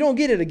don't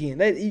get it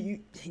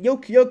again.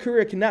 Your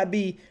career cannot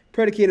be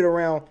predicated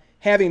around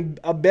having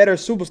a better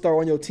superstar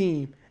on your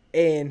team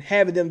and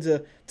having them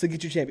to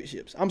get you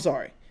championships. I'm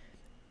sorry.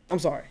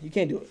 You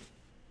can't do it.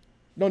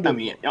 Don't do it. I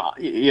mean,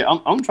 yeah,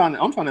 I'm trying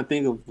to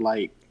think of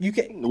like you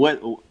can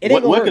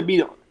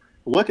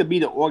what could be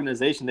the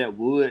organization that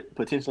would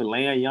potentially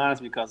land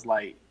Giannis because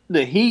like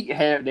the Heat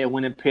had that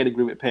winning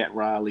pedigree with Pat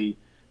Riley,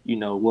 you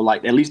know, well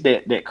like at least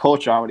that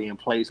culture already in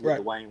place with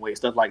Dwayne Wade,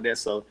 stuff like that.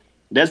 So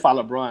that's why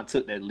LeBron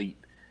took that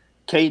leap.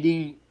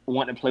 KD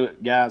wanted to play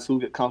with guys who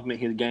could complement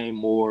his game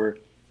more.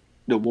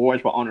 The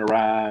Warriors were on the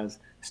rise.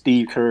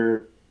 Steve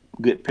Kerr,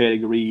 good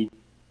pedigree.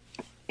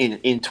 In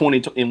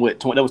what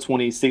that was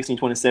 2016,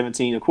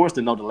 2017. Of course,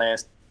 the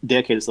last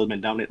decade or so has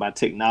been dominated by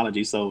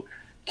technology. So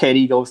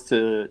KD goes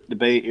to the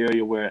Bay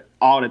Area where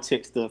all the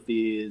tech stuff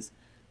is.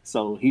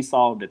 So he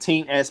saw the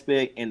team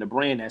aspect and the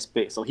brand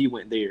aspect. So he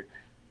went there.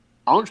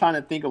 I'm trying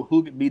to think of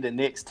who could be the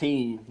next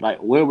team. Like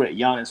where would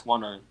Giannis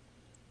want to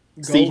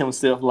see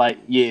himself?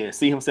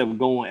 See himself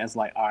going as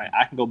like, all right,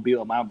 I can go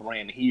build my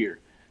brand here.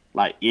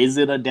 Like, is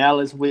it a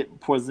Dallas with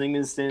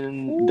Porzingis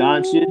and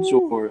Doncic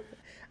or?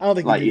 I don't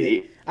think like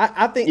it.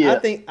 I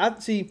think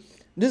see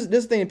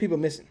this thing that people are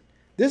missing.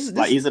 This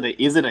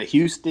is it a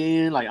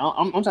Houston? Like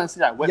I'm trying to see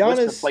like what's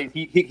the place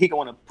he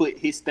going to put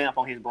his stamp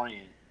on his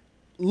brand.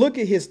 Look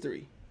at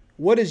history.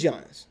 What is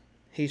Giannis?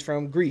 He's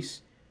from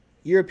Greece,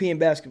 European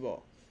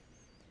basketball.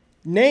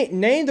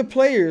 Name the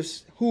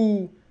players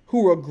who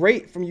are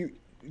great from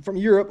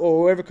Europe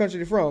or whatever country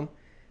they're from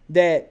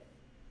that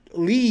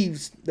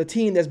leaves the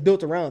team that's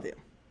built around them.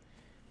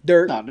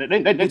 Dirk. No,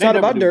 they talked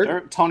about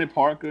Dirk. Tony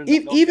Parker.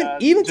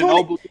 Even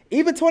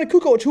Tony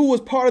Kukoc, who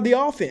was part of the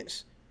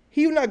offense.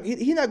 He's not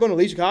going to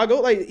leave Chicago.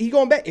 Like he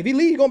going back. If he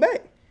leaves, he's going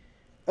back.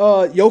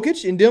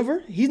 Jokic in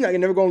Denver. He's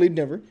never going to leave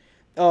Denver.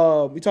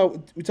 We talk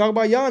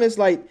about Giannis.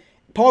 Like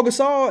Paul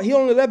Gasol, he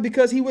only left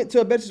because he went to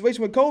a better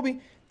situation with Kobe,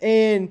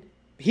 and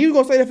he was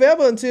going to stay there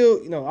forever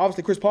until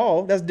obviously Chris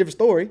Paul. That's a different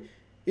story.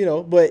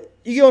 But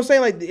you get what I'm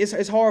saying. Like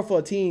it's hard for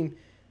a team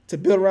to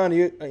build around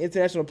an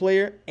international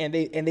player, and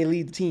they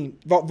lead the team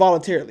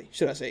voluntarily,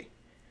 should I say.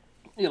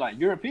 Yeah, like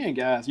European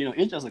guys,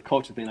 it's just a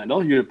culture thing. Like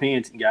those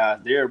European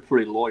guys, they're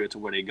pretty loyal to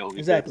where they go.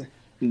 Exactly.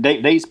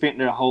 They spent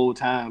their whole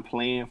time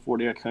playing for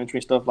their country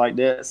and stuff like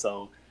that.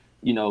 So,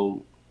 we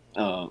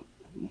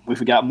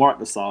forgot Mark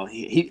Gasol.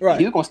 He's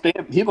gonna stay.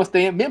 He's gonna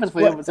stay in Memphis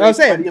forever. I'm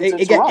saying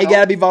it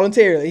gotta be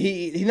voluntarily.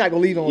 He's not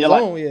gonna leave on his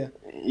own.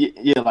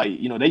 Yeah,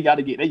 like they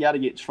gotta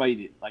get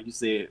traded. Like you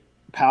said,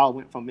 Powell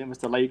went from Memphis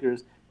to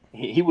Lakers.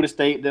 He would have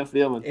stayed there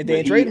forever. If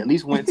they traded, at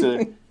least went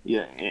to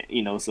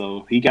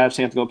so he got a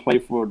chance to go play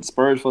for the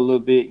Spurs for a little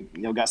bit.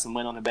 Got some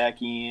money on the back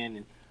end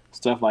and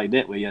stuff like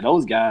that. But yeah,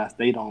 those guys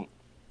they don't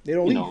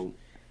leave.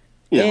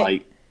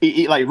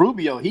 Like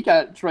Rubio, he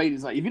got traded.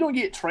 It's like if you don't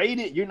get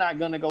traded, you're not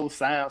gonna go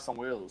sign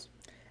somewhere else.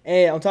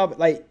 And on top of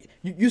like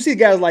you see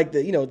guys like the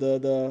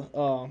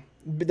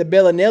the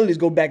Bellinellis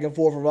go back and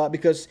forth a lot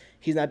because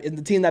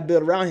the team's not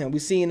built around him.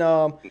 We've seen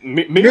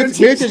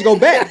Mirotic go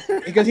back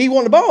because he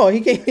won the ball.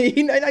 He's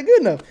not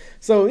good enough.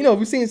 So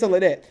we've seen stuff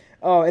like that.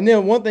 And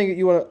then one thing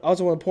you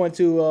also want to point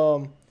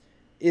to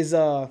is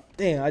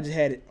damn, I just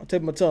had it on the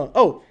tip of my tongue.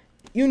 Oh,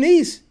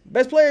 Giannis,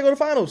 best player, go to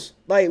finals.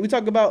 Like we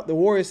talk about, the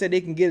Warriors said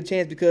they can get a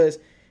chance because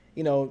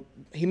he might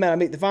not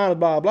make the finals.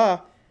 Blah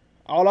blah.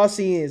 All I've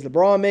seen is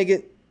LeBron make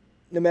it,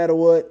 no matter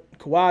what.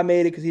 Kawhi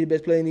made it because he's the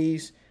best player in the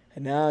East.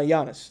 And now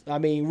Giannis. I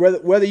mean,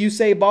 whether you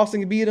say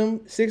Boston can beat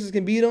them, Sixers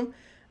can beat them,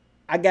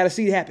 I gotta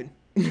see it happen.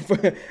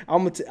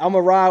 I'm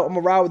gonna ride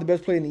with the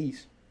best player in the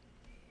East.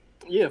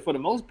 Yeah, for the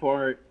most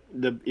part,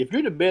 if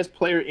you're the best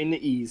player in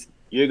the East,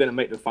 you're gonna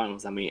make the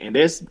finals. I mean, and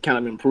that's kind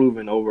of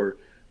improving over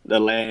the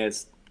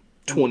last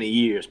 20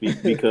 years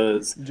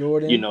because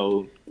Jordan,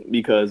 those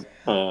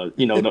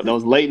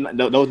late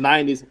those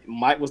 90s,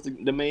 Mike was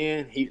the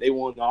man. They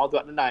won all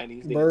throughout the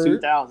 90s, then the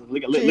 2000s.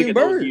 Look at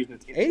those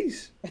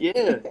years.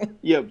 80s.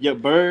 Yeah,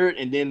 Bird,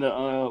 and then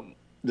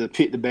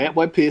the Bad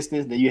Boy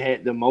Pistons. Then you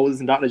had the Moses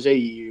and Dr. J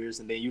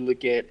years, and then you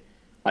look at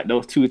like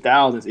those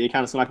 2000s. It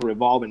kind of seemed like a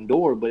revolving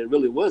door, but it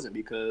really wasn't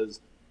because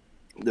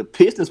the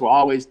Pistons were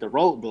always the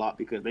roadblock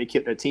because they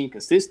kept their team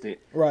consistent.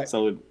 Right.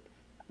 So,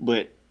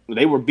 but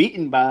they were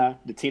beaten by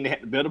the team that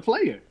had the better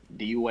player,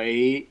 D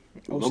Wade,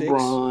 06,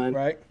 LeBron,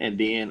 right? And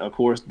then of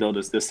course the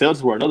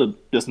Celtics were another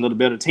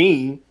better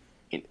team,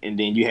 and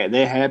then you had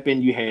that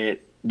happen. You had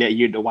that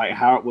year Dwight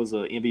Howard was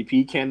an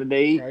MVP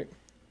candidate, right?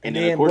 And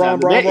then of course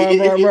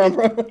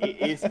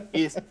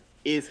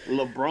it's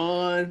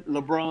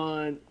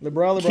LeBron,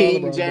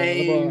 King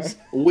James.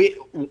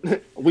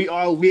 We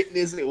are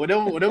witnesses,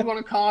 whatever we're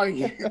gonna call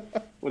you,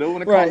 whatever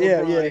we're gonna call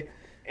LeBron. Yeah.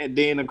 And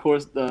then of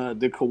course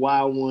the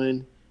Kawhi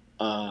one.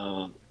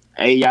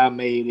 AI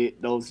made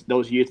it those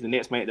years. The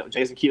next man,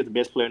 Jason Kidd, the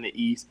best player in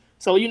the East.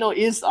 So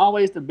it's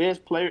always the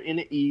best player in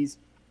the East,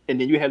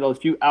 and then you have those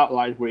few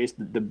outliers where it's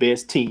the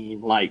best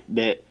team, like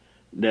that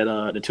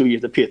the 2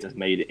 years the Pistons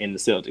made it in the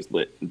Celtics.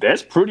 But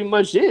that's pretty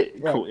much it.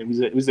 Right.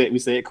 We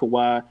said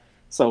Kawhi.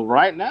 So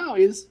right now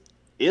it's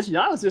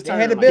Giannis this time.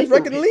 They had the best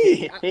record in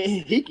the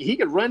league. He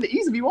could run the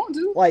East if he wanted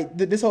to. Like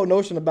this whole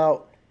notion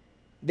about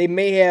the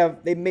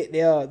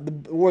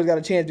Warriors got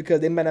a chance because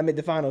they might not make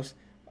the finals.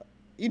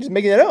 You just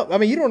making that up. I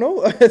mean, you don't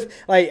know.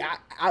 Like,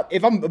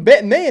 if I'm a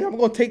betting man, I'm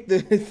gonna take the.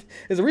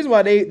 There's a reason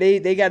why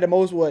they got the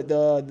most.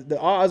 The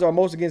odds are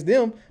most against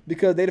them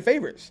because they're the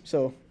favorites.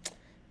 So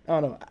I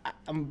don't know.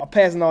 I'm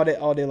passing all that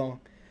all day long.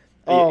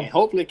 And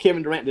hopefully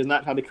Kevin Durant does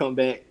not have to come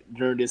back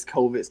during this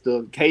COVID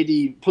stuff.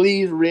 KD,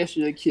 please rest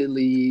your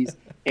Achilles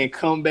and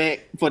come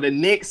back for the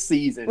next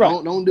season.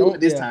 Right. Don't do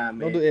it this time,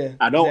 man.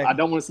 I don't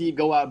want to see you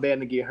go out bad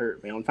and get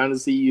hurt, man. I'm trying to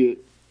see you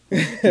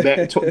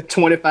back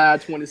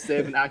 25,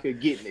 27 out here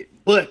getting it.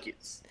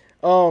 Buckets.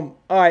 All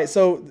right,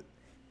 so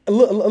a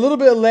little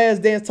bit of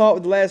last dance talk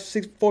with the last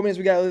 4 minutes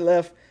we got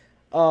left.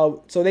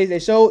 So they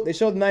showed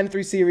the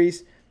 93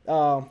 series,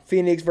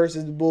 Phoenix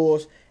versus the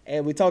Bulls,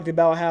 and we talked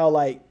about how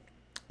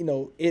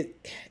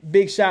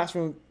big shots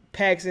from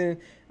Paxson.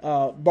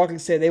 Barkley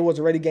said they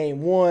wasn't ready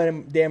game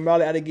one. Dan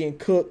Riley out of getting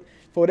cooked.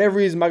 For whatever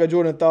reason, Michael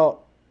Jordan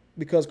thought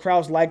because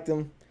Krause liked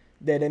him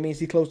that means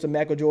he's close to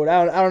Michael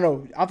Jordan. I don't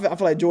know. I feel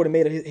like Jordan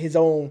made it his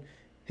own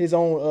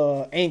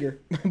anger.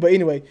 But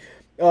anyway,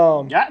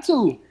 got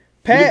to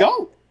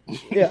go.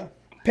 Yeah,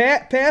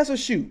 pass or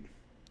shoot.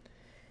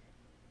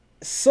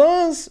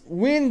 Suns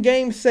win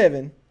Game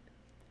 7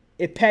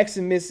 if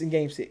Paxson misses in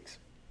Game 6.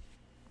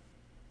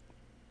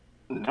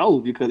 No,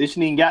 because it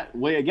shouldn't even got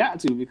where it got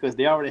to because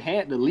they already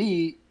had the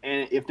lead,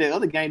 and if that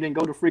other game didn't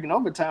go to freaking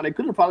overtime, they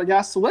could have probably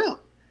got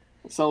swept.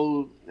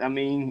 So I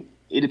mean,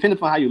 it depends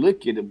upon how you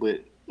look at it,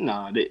 but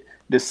no,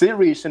 the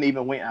series shouldn't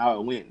even went how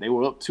it went. They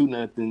were up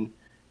 2-0,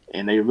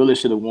 and they really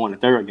should have won the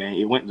third game.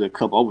 It went to a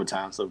couple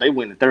overtime, so if they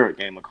win the third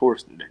game, of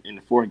course, in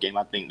the fourth game,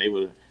 I think they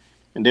would,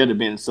 and they'd have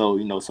been so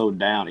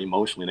down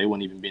emotionally, they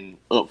wouldn't even been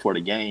up for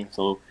the game.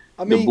 So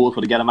the Bulls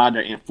would have got them out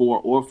there in 4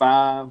 or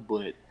 5,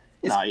 but.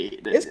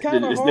 It's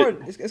kind of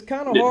hard. It's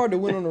kind of hard to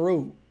win on the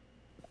road.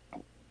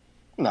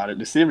 No,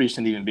 the series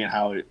shouldn't even been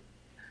how it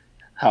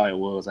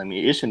was. I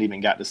mean, it shouldn't even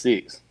got to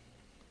 6.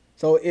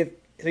 So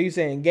you're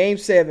saying Game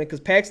 7 because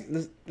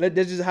Paxson.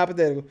 That's just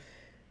hypothetical.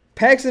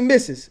 Paxson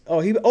misses.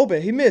 Oh,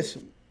 he missed.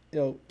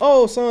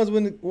 Suns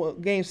win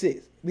Game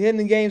 6. We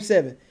heading in Game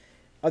 7.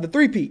 The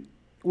three-peat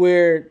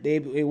where they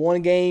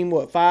won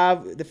Game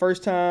 5 the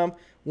first time,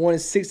 won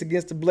 6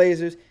 against the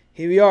Blazers.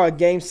 Here we are,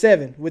 Game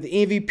 7, with the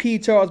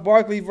MVP Charles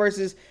Barkley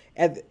versus,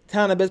 at the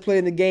time, the best player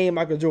in the game,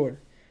 Michael Jordan.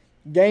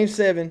 Game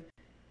 7.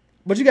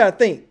 But you got to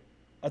think,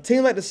 a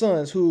team like the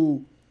Suns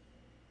who,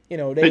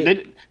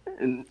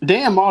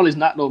 Dan Marley's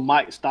not no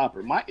Mike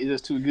stopper. Mike is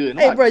just too good.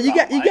 Hey, bro, you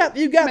got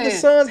the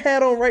Suns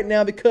hat on right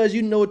now because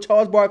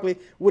Charles Barkley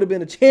would have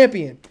been a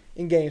champion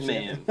in Game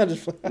 7.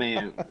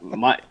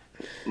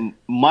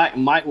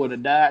 Mike would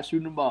have died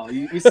shooting the ball.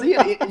 You see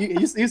it.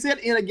 You see it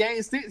in a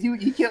Game 6.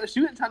 He kept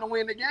shooting, trying to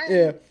win the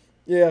game.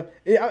 Yeah.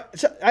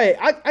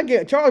 I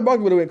get Charles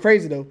Barkley would have went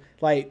crazy though.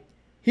 Like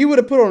he would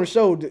have put on a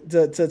show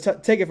to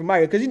take it from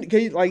Michael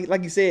because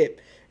like he said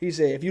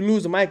if you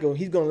lose to Michael,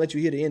 he's gonna let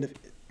you hear the end of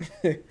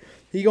it.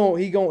 he gonna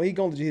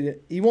let you hit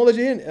it. He won't let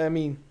you hit it. I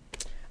mean,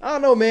 I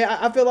don't know, man.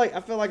 I feel like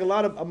a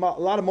lot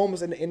of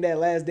moments in that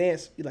last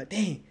dance. You're like,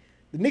 dang,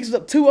 the Knicks is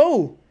up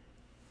 2-0,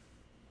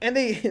 and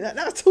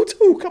that's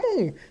 2-2. Come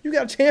on, you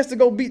got a chance to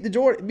go beat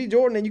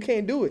Jordan, and you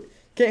can't do it.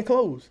 Can't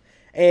close.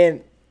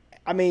 And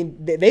I mean,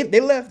 they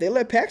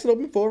left Paxson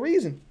open for a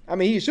reason. I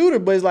mean, he's a shooter,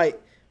 but it's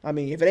like, I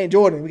mean, if it ain't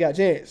Jordan, we got a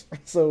chance.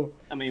 So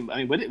but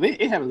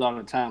it happens all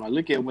the time. Like,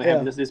 look at what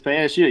happened this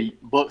past year.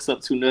 Bucks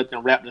up 2-0,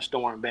 Raptors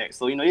storming back.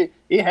 So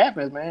it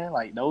happens, man.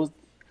 Like those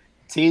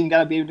teams got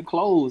to be able to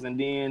close. And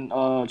then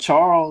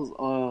Charles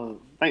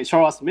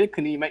Smith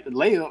couldn't even make the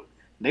layup.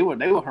 They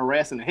were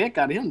harassing the heck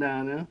out of him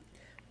down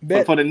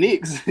there. For the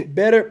Knicks,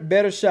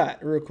 better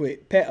shot, real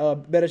quick.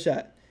 Better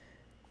shot.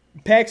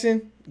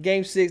 Paxson,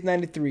 Game 6,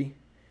 93,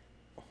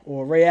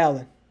 or Ray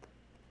Allen.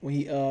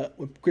 When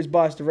Chris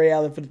Bosh to Ray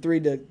Allen for the 3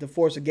 to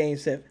force a Game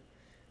 7.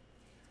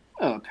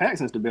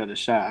 Paxson's the better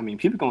shot. I mean,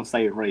 people gonna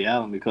say Ray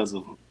Allen because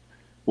of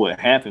what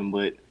happened,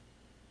 but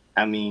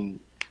I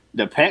mean,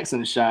 the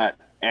Paxson shot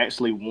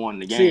actually won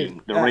the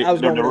game. I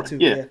was going with that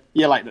too.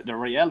 Yeah, like the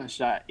Ray Allen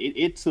shot.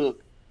 It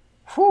took,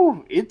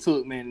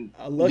 man.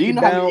 A lucky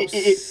bounce.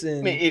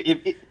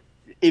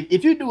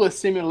 If you do a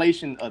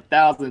simulation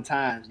 1,000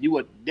 times,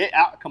 that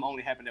outcome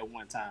only happened at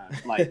one time.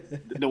 Like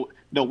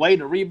the way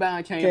the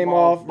rebound came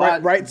off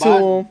right to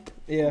him.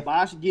 Yeah,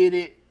 Bosh get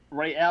it.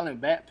 Ray Allen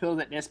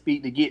backpedals at that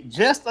speed to get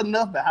just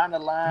enough behind the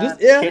line. To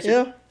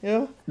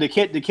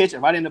catch it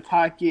right in the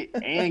pocket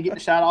and get the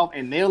shot off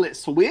and nail it.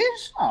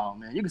 Swish. Oh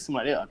man, you can see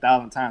like that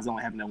 1,000 times. It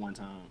only happened at one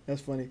time.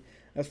 That's funny.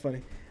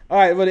 All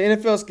right, well the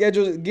NFL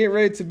schedule is getting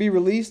ready to be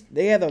released.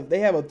 They have a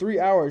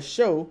 3-hour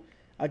show.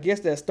 I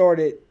guess that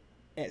started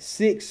at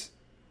 6,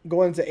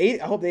 going to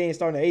 8. I hope they ain't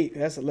starting at 8.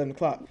 That's 11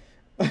 o'clock.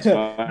 But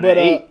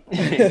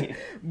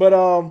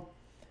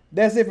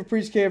that's it for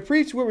Preach Care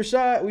Preach. We're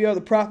Rashad. We are the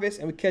Prophets,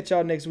 and we catch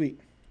y'all next week.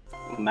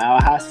 Mile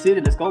High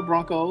City. Let's go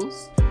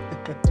Broncos.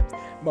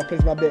 I'm gonna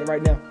place my bet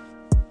right now.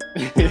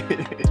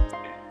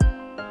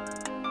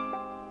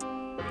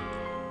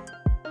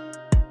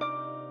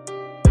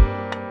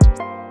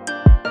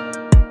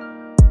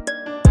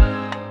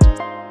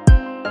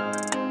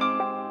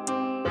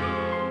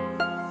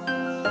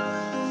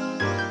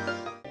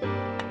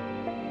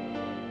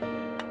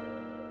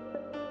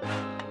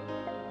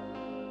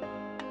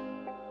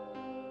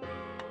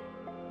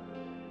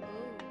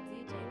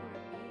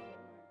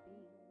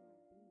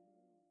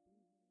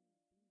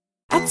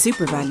 At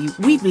SuperValue,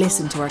 we've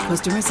listened to our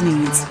customers'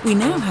 needs. We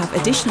now have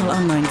additional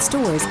online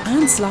stores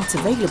and slots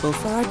available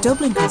for our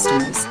Dublin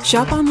customers.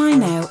 Shop online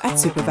now at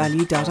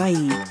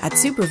supervalue.ie. At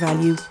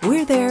SuperValue,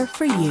 we're there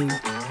for you.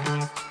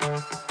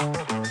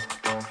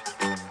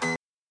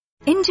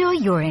 Enjoy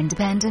your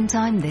independent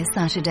time this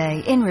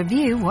Saturday. In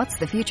review, what's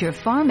the future of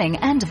farming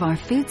and of our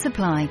food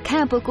supply?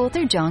 Cowbook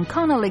author John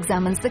Connell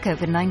examines the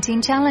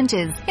COVID-19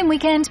 challenges. In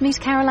Weekend, meet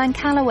Caroline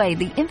Calloway,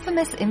 the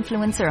infamous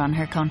influencer on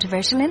her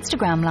controversial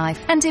Instagram life.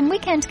 And in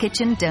Weekend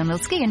Kitchen,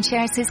 Donald Skehan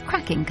shares his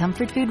cracking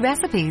comfort food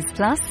recipes.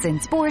 Plus, in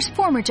sport,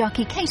 former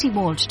jockey Katie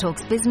Walsh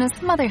talks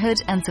business,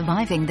 motherhood and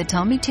surviving the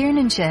Tommy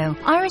Tiernan Show.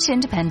 Irish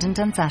Independent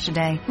on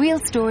Saturday. Real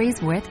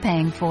stories worth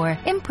paying for.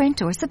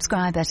 Imprint or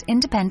subscribe at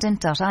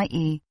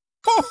independent.ie.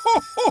 Ho,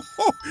 ho, ho,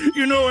 ho.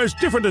 You know, as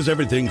different as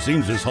everything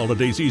seems this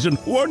holiday season,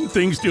 one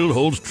thing still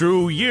holds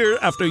true year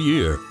after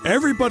year.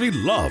 Everybody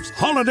loves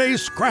holiday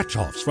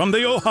scratch-offs from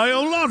the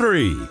Ohio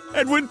Lottery.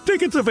 And with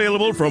tickets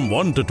available from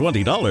 $1 to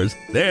 $20,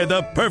 they're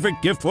the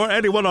perfect gift for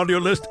anyone on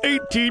your list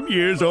 18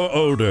 years or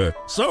older.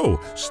 So,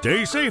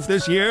 stay safe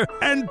this year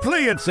and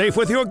play it safe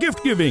with your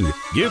gift giving.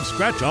 Give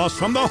scratch-offs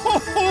from the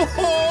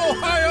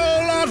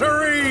Ohio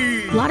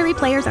Lottery! Lottery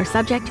players are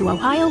subject to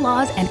Ohio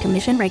laws and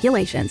commission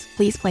regulations.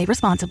 Please play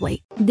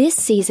responsibly. This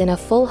season, a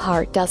full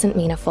heart doesn't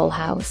mean a full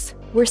house.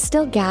 We're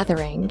still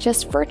gathering,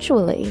 just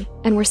virtually,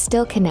 and we're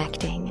still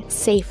connecting,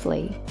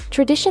 safely.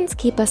 Traditions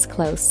keep us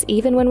close,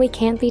 even when we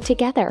can't be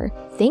together.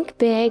 Think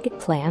big,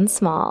 plan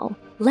small.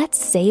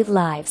 Let's save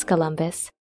lives, Columbus.